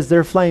as bad as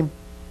their flame.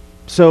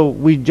 So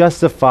we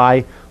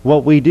justify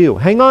what we do.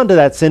 Hang on to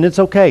that sin. It's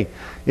okay.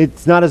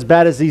 It's not as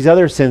bad as these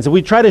other sins. And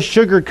we try to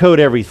sugarcoat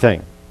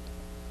everything.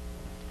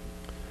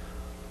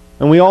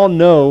 And we all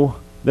know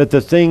that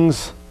the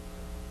things,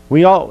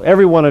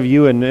 every one of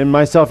you and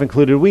myself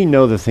included, we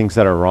know the things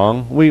that are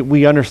wrong.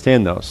 We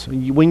understand those.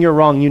 When you're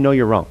wrong, you know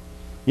you're wrong.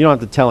 You don't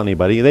have to tell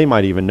anybody. They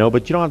might even know,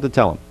 but you don't have to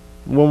tell them.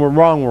 When we're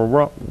wrong,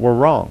 we're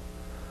wrong.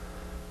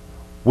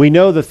 We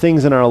know the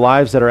things in our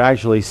lives that are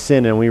actually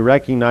sin, and we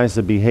recognize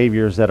the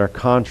behaviors that are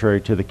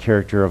contrary to the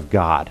character of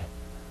God.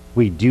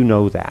 We do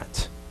know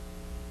that.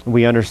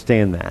 We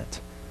understand that.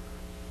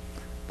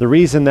 The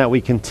reason that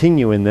we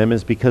continue in them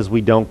is because we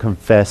don't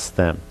confess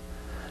them.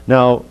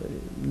 Now,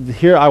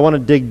 here I want to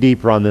dig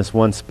deeper on this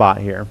one spot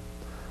here.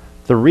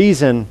 The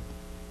reason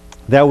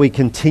that we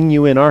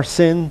continue in our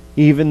sin,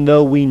 even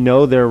though we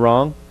know they're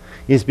wrong,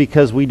 is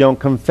because we don't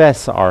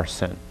confess our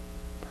sin.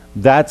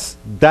 That's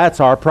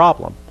our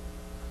problem.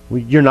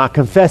 You're not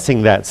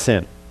confessing that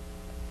sin.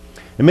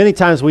 And many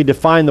times we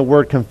define the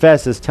word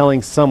confess as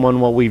telling someone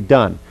what we've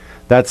done.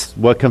 That's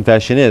what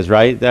confession is,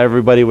 right?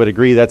 Everybody would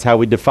agree that's how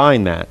we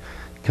define that.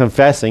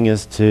 Confessing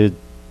is to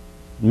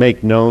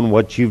make known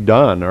what you've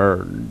done,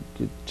 or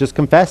just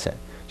confess it.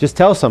 Just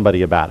tell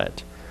somebody about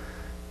it.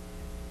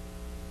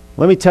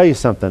 Let me tell you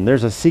something.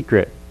 There's a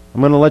secret. I'm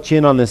going to let you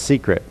in on this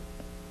secret.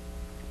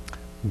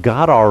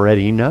 God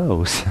already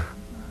knows.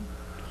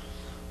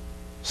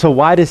 So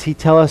why does he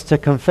tell us to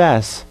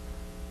confess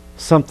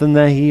something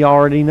that he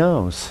already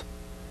knows?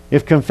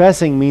 If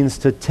confessing means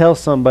to tell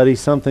somebody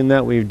something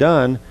that we've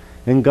done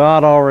and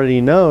God already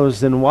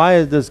knows, then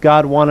why does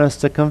God want us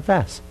to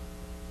confess?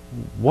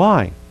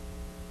 Why?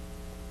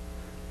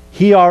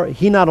 He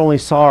not only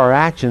saw our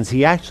actions,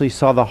 he actually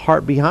saw the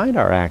heart behind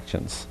our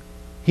actions.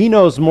 He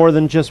knows more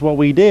than just what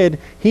we did.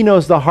 He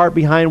knows the heart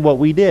behind what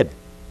we did.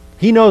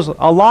 He knows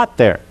a lot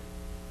there.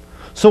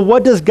 So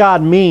what does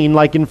God mean,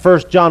 like in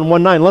 1 John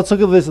 1:9? Let's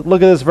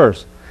look at this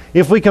verse.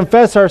 If we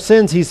confess our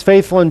sins, he's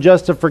faithful and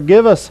just to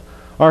forgive us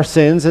our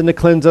sins and to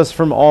cleanse us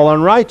from all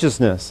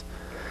unrighteousness.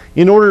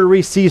 In order to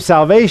receive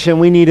salvation,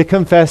 we need to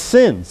confess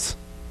sins.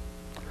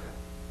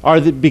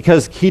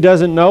 Because he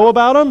doesn't know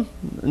about them?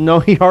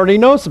 No, he already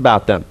knows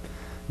about them.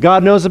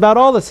 God knows about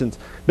all the sins.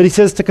 But he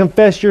says to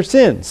confess your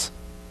sins.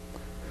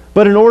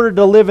 But in order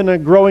to live in a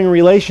growing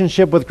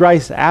relationship with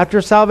Christ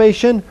after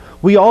salvation,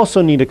 we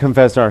also need to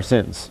confess our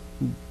sins.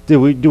 Do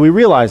we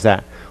realize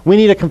that? We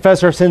need to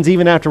confess our sins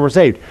even after we're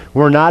saved.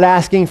 We're not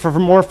asking for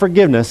more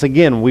forgiveness.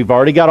 Again, we've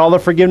already got all the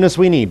forgiveness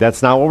we need.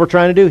 That's not what we're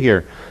trying to do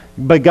here.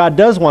 But God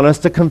does want us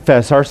to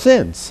confess our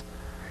sins.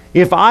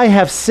 If I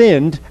have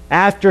sinned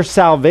after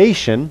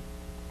salvation,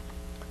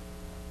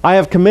 I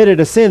have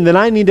committed a sin, then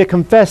I need to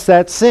confess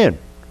that sin.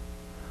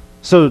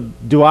 So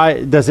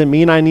does it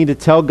mean I need to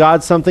tell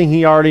God something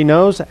he already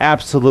knows?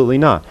 Absolutely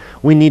not.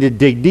 We need to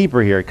dig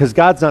deeper here, because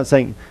God's not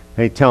saying,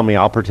 hey, tell me,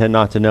 I'll pretend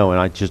not to know, and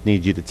I just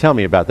need you to tell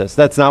me about this.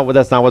 That's not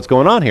what's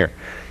going on here.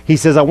 He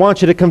says, I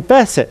want you to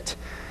confess it.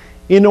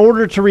 In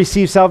order to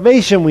receive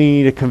salvation, we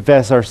need to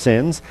confess our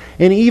sins.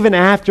 And even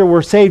after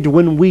we're saved,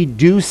 when we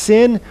do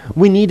sin,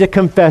 we need to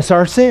confess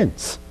our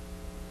sins.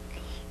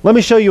 Let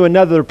me show you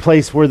another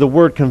place where the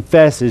word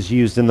confess is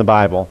used in the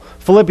Bible.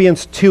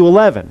 Philippians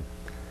 2:11.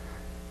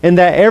 And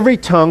that every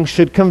tongue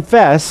should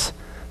confess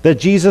that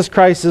Jesus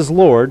Christ is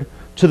Lord,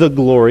 to the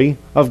glory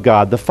of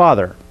God the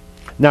Father.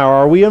 Now,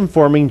 are we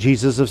informing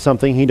Jesus of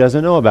something he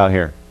doesn't know about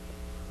here?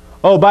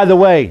 Oh, by the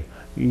way,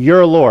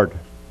 you're Lord.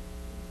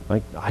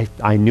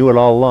 I knew it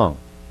all along.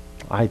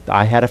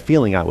 I had a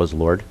feeling I was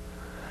Lord.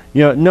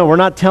 No, we're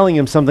not telling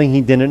him something he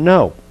didn't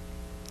know.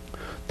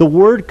 The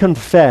word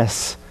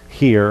confess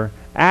here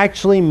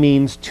actually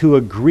means to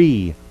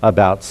agree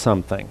about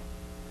something.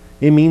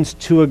 It means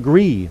to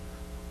agree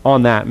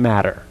on that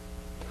matter.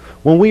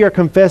 When we are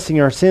confessing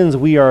our sins,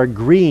 we are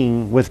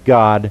agreeing with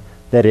God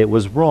that it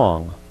was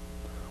wrong.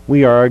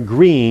 We are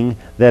agreeing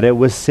that it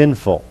was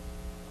sinful.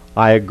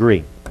 I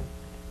agree.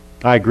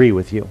 I agree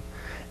with you.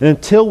 And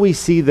until we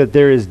see that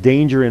there is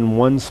danger in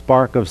one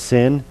spark of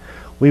sin,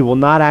 we will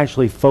not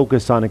actually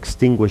focus on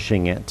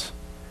extinguishing it.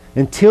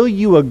 Until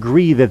you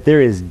agree that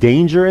there is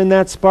danger in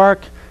that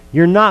spark,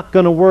 you're not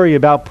going to worry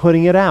about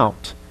putting it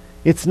out.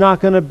 It's not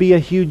going to be a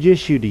huge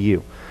issue to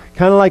you.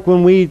 Kind of like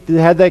when we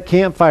had that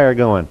campfire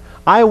going.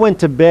 I went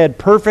to bed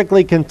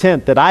perfectly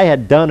content that I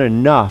had done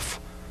enough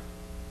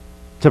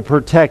to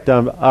protect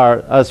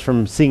us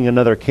from seeing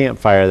another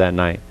campfire that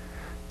night.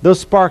 Those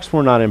sparks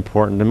were not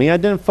important to me. I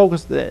didn't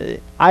focus.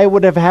 I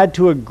would have had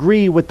to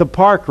agree with the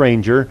park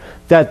ranger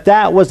that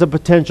that was a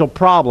potential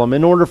problem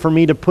in order for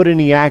me to put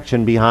any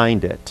action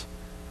behind it.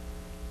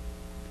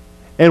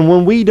 And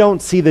when we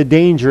don't see the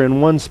danger in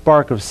one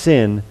spark of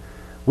sin,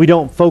 we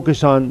don't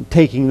focus on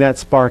taking that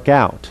spark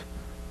out.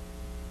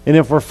 And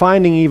if we're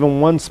finding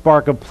even one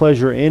spark of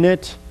pleasure in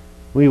it,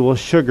 we will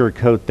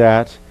sugarcoat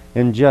that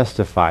and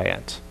justify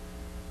it.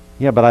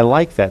 Yeah, but I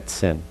like that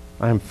sin.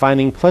 I'm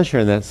finding pleasure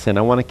in that sin.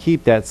 I want to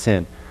keep that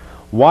sin.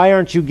 Why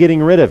aren't you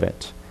getting rid of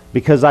it?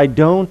 Because I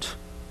don't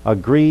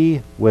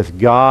agree with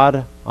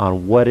God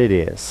on what it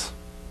is.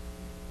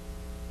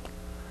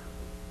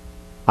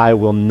 I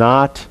will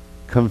not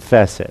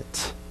confess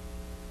it.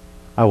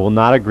 I will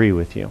not agree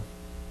with you.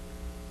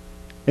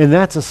 And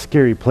that's a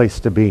scary place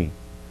to be.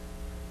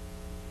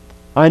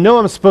 I know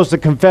I'm supposed to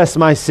confess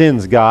my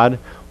sins, God.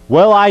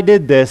 Well, I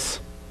did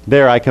this.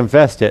 There, I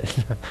confessed it.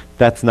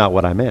 That's not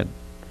what I meant.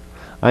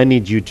 I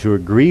need you to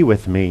agree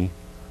with me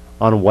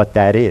on what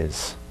that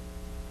is.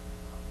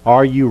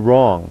 Are you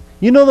wrong?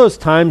 You know those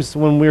times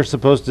when we're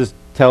supposed to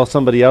tell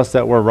somebody else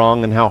that we're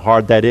wrong and how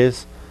hard that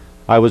is?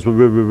 I was,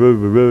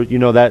 you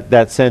know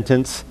that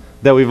sentence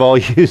that we've all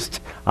used?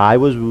 I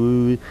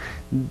was,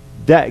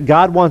 that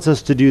God wants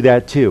us to do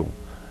that too.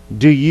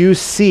 Do you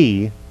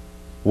see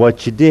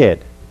what you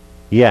did?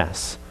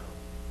 Yes.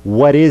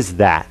 What is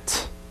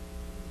that?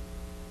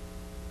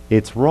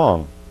 It's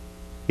wrong.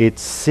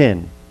 It's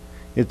sin.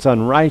 It's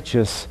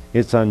unrighteous.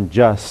 It's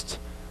unjust.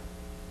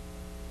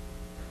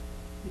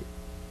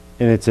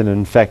 And it's an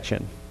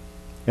infection.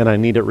 And I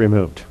need it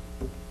removed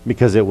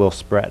because it will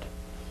spread.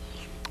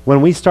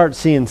 When we start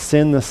seeing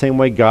sin the same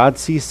way God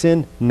sees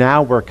sin,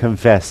 now we're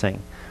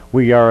confessing.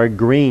 We are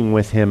agreeing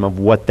with him of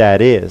what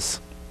that is.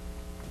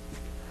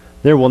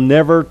 There will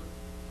never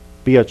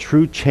be a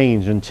true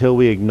change until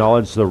we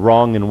acknowledge the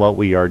wrong in what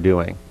we are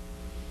doing.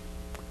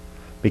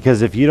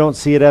 Because if you don't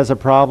see it as a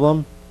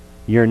problem,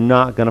 you're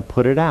not going to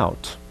put it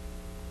out.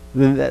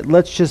 Then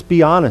let's just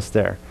be honest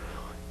there.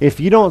 If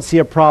you don't see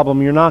a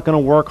problem, you're not going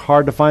to work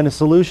hard to find a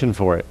solution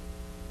for it.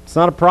 It's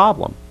not a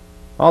problem.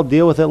 I'll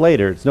deal with it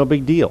later. It's no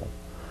big deal.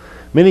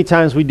 Many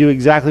times we do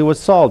exactly what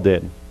Saul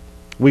did.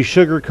 We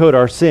sugarcoat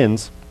our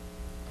sins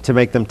to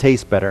make them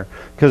taste better,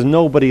 because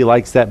nobody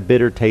likes that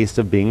bitter taste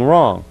of being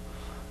wrong.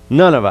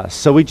 None of us.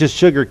 So we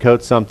just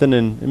sugarcoat something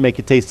and make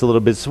it taste a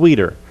little bit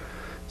sweeter.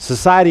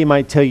 Society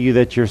might tell you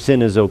that your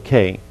sin is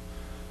okay.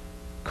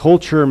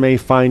 Culture may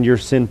find your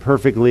sin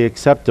perfectly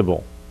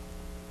acceptable.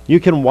 You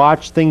can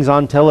watch things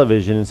on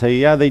television and say,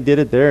 yeah, they did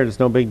it there, it's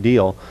no big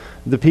deal.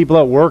 The people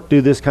at work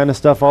do this kind of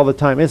stuff all the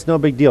time. It's no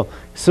big deal.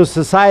 So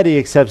society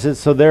accepts it,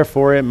 so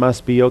therefore it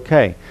must be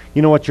okay.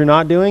 You know what you're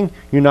not doing?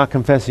 You're not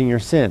confessing your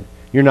sin.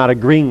 You're not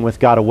agreeing with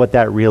God on what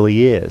that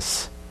really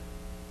is.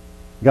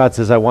 God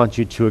says, I want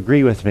you to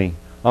agree with me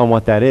on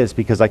what that is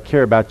because I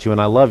care about you and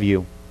I love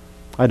you.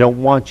 I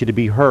don't want you to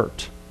be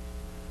hurt.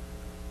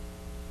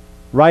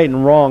 Right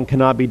and wrong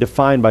cannot be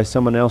defined by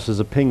someone else's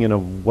opinion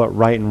of what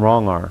right and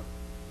wrong are.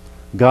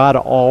 God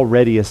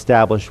already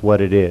established what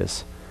it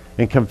is.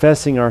 And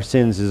confessing our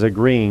sins is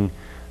agreeing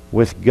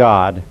with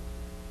God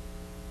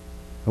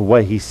of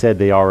what he said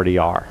they already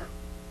are.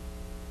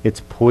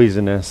 It's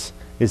poisonous.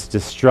 It's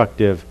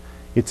destructive.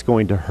 It's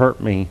going to hurt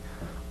me.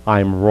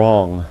 I'm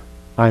wrong.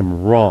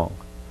 I'm wrong.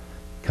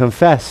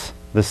 Confess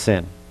the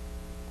sin.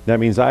 That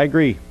means I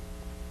agree.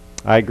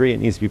 I agree, it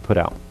needs to be put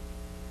out.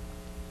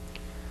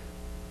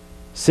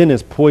 Sin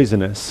is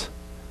poisonous,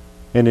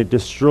 and it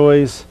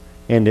destroys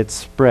and it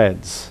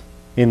spreads,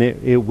 and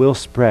it will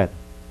spread.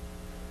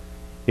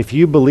 If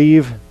you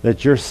believe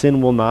that your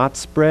sin will not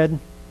spread,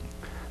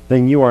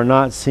 then you are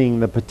not seeing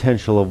the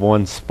potential of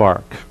one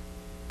spark.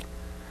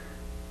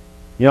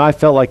 You know, I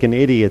felt like an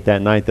idiot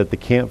that night that the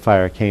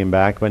campfire came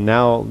back, but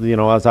now, you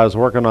know, as I was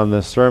working on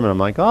this sermon, I'm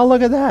like, oh,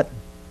 look at that.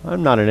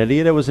 I'm not an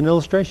idiot. It was an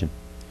illustration.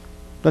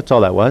 That's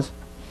all that was.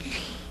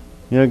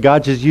 You know,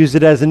 God just used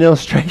it as an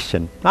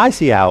illustration. I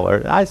see how.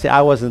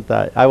 I wasn't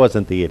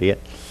the idiot.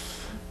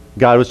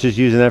 God was just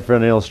using that for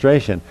an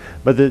illustration.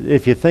 But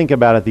if you think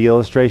about it, the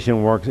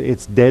illustration works.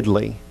 It's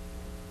deadly.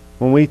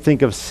 When we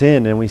think of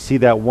sin and we see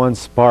that one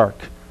spark,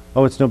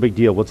 oh, it's no big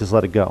deal. We'll just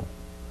let it go.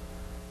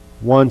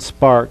 One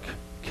spark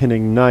can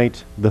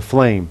ignite the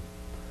flame.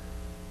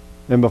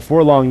 And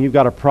before long, you've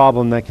got a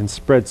problem that can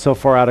spread so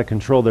far out of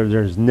control that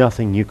there's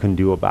nothing you can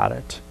do about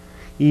it.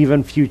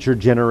 Even future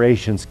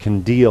generations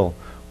can deal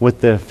with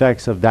the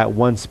effects of that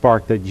one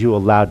spark that you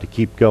allowed to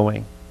keep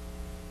going,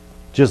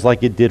 just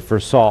like it did for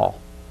Saul.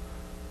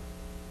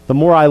 The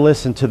more I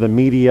listen to the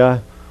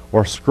media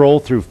or scroll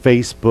through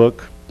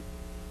Facebook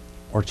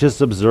or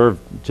just observe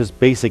just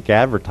basic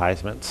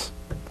advertisements,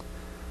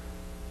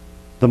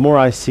 the more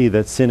I see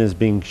that sin is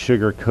being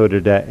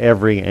sugar-coated at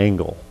every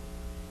angle.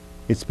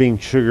 It's being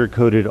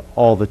sugar-coated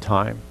all the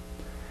time.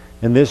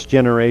 And this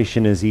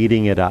generation is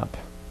eating it up.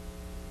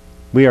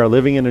 We are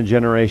living in a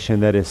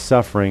generation that is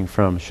suffering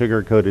from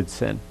sugar-coated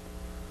sin.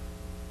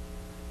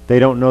 They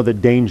don't know the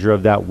danger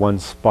of that one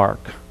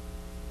spark.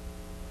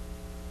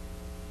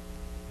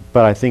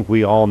 But I think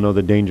we all know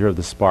the danger of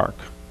the spark.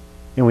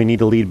 And we need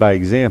to lead by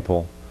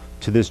example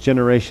to this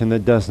generation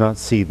that does not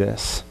see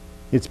this.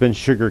 It's been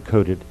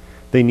sugar-coated.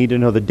 They need to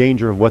know the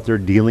danger of what they're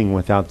dealing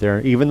with out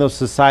there. Even though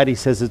society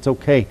says it's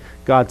okay,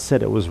 God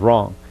said it was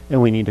wrong.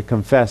 And we need to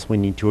confess, we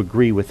need to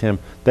agree with Him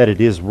that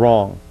it is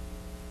wrong.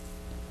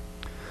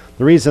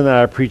 The reason that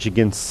I preach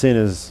against sin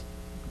is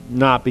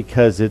not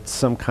because it's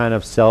some kind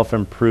of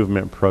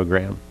self-improvement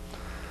program.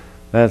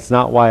 That's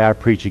not why I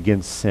preach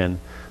against sin.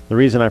 The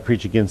reason I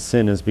preach against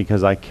sin is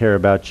because I care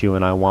about you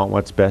and I want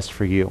what's best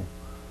for you.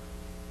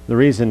 The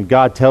reason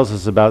God tells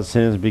us about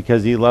sin is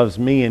because He loves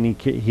me and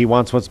He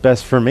wants what's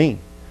best for me.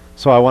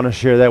 So I want to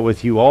share that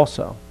with you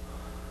also.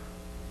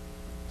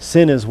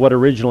 Sin is what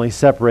originally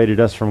separated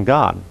us from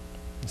God.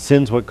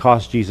 Sin's what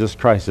cost Jesus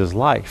Christ His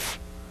life.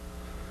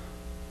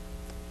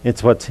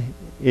 It's what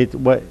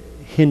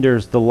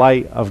hinders the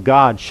light of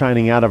God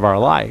shining out of our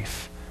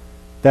life.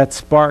 That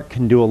spark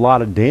can do a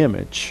lot of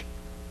damage.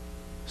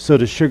 So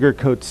to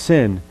sugarcoat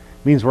sin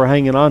means we're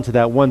hanging on to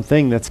that one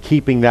thing that's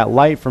keeping that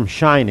light from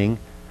shining,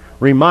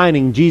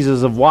 reminding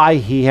Jesus of why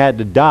He had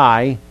to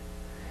die,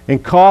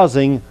 and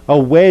causing a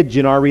wedge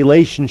in our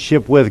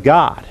relationship with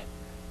God,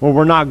 where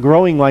we're not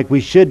growing like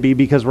we should be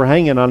because we're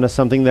hanging on to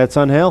something that's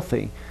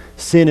unhealthy.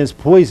 Sin is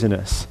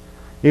poisonous.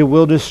 It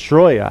will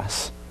destroy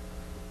us.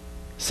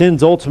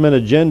 Sin's ultimate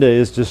agenda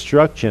is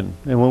destruction,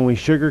 and when we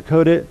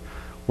sugarcoat it,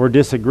 we're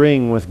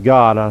disagreeing with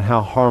God on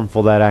how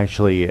harmful that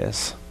actually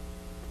is.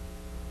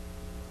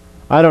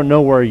 I don't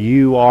know where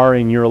you are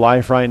in your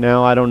life right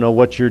now. I don't know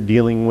what you're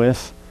dealing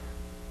with.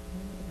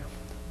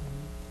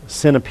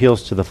 Sin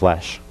appeals to the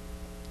flesh.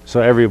 So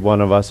every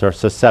one of us are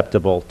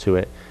susceptible to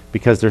it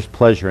because there's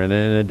pleasure in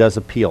it and it does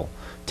appeal.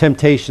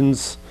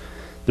 Temptations,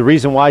 the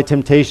reason why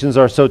temptations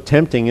are so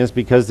tempting is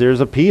because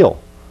there's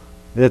appeal.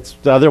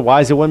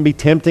 Otherwise it wouldn't be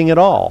tempting at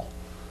all.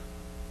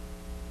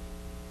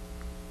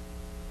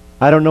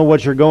 I don't know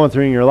what you're going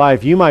through in your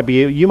life. You might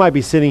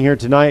be sitting here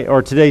tonight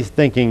or today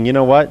thinking, you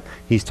know what?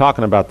 He's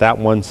talking about that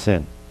one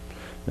sin.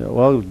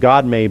 Well,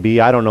 God may be.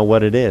 I don't know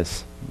what it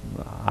is.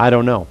 I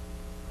don't know.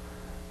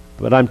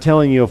 But I'm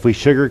telling you, if we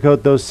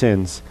sugarcoat those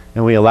sins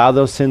and we allow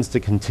those sins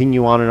to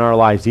continue on in our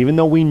lives, even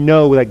though we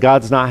know that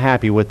God's not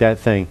happy with that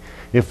thing,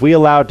 if we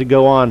allow it to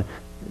go on,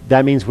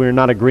 that means we're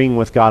not agreeing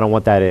with God on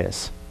what that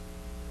is.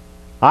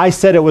 I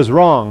said it was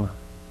wrong,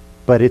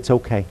 but it's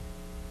okay.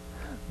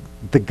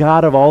 The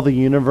God of all the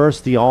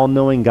universe, the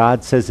all-knowing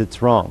God, says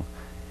it's wrong.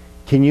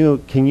 Can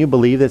you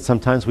believe that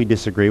sometimes we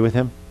disagree with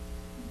Him?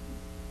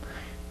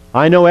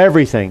 I know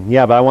everything.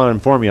 Yeah, but I want to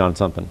inform you on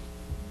something.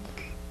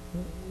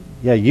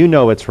 Yeah, you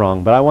know it's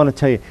wrong, but I want to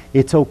tell you,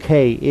 it's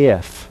okay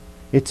if.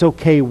 It's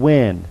okay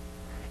when.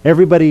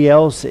 Everybody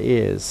else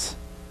is.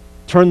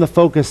 Turn the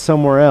focus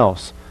somewhere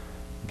else.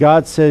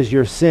 God says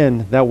your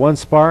sin, that one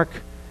spark,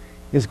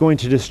 is going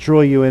to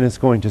destroy you and it's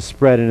going to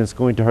spread and it's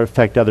going to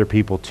affect other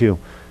people too.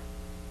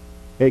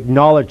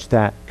 Acknowledge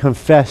that.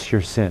 Confess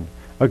your sin.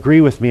 Agree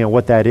with me on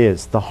what that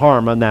is, the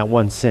harm on that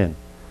one sin.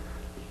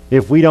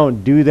 If we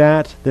don't do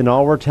that, then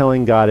all we're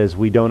telling God is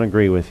we don't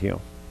agree with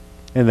you.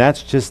 And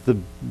that's just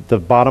the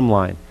bottom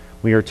line.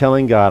 We are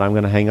telling God, I'm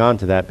going to hang on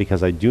to that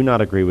because I do not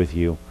agree with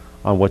you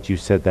on what you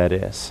said that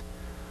is.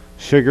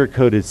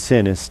 Sugar-coated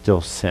sin is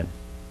still sin.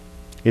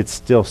 It's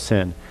still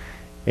sin.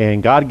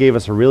 And God gave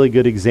us a really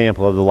good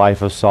example of the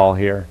life of Saul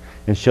here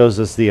and shows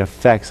us the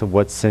effects of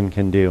what sin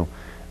can do.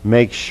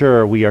 make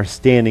sure we are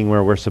standing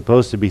where we're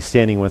supposed to be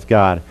standing with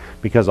God,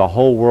 because a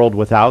whole world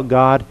without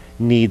God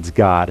needs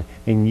God,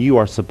 and you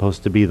are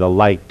supposed to be the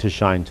light to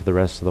shine to the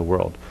rest of the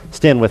world.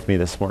 Stand with me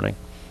this morning.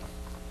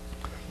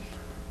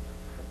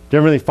 Dear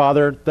Heavenly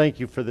Father, thank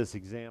you for this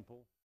example.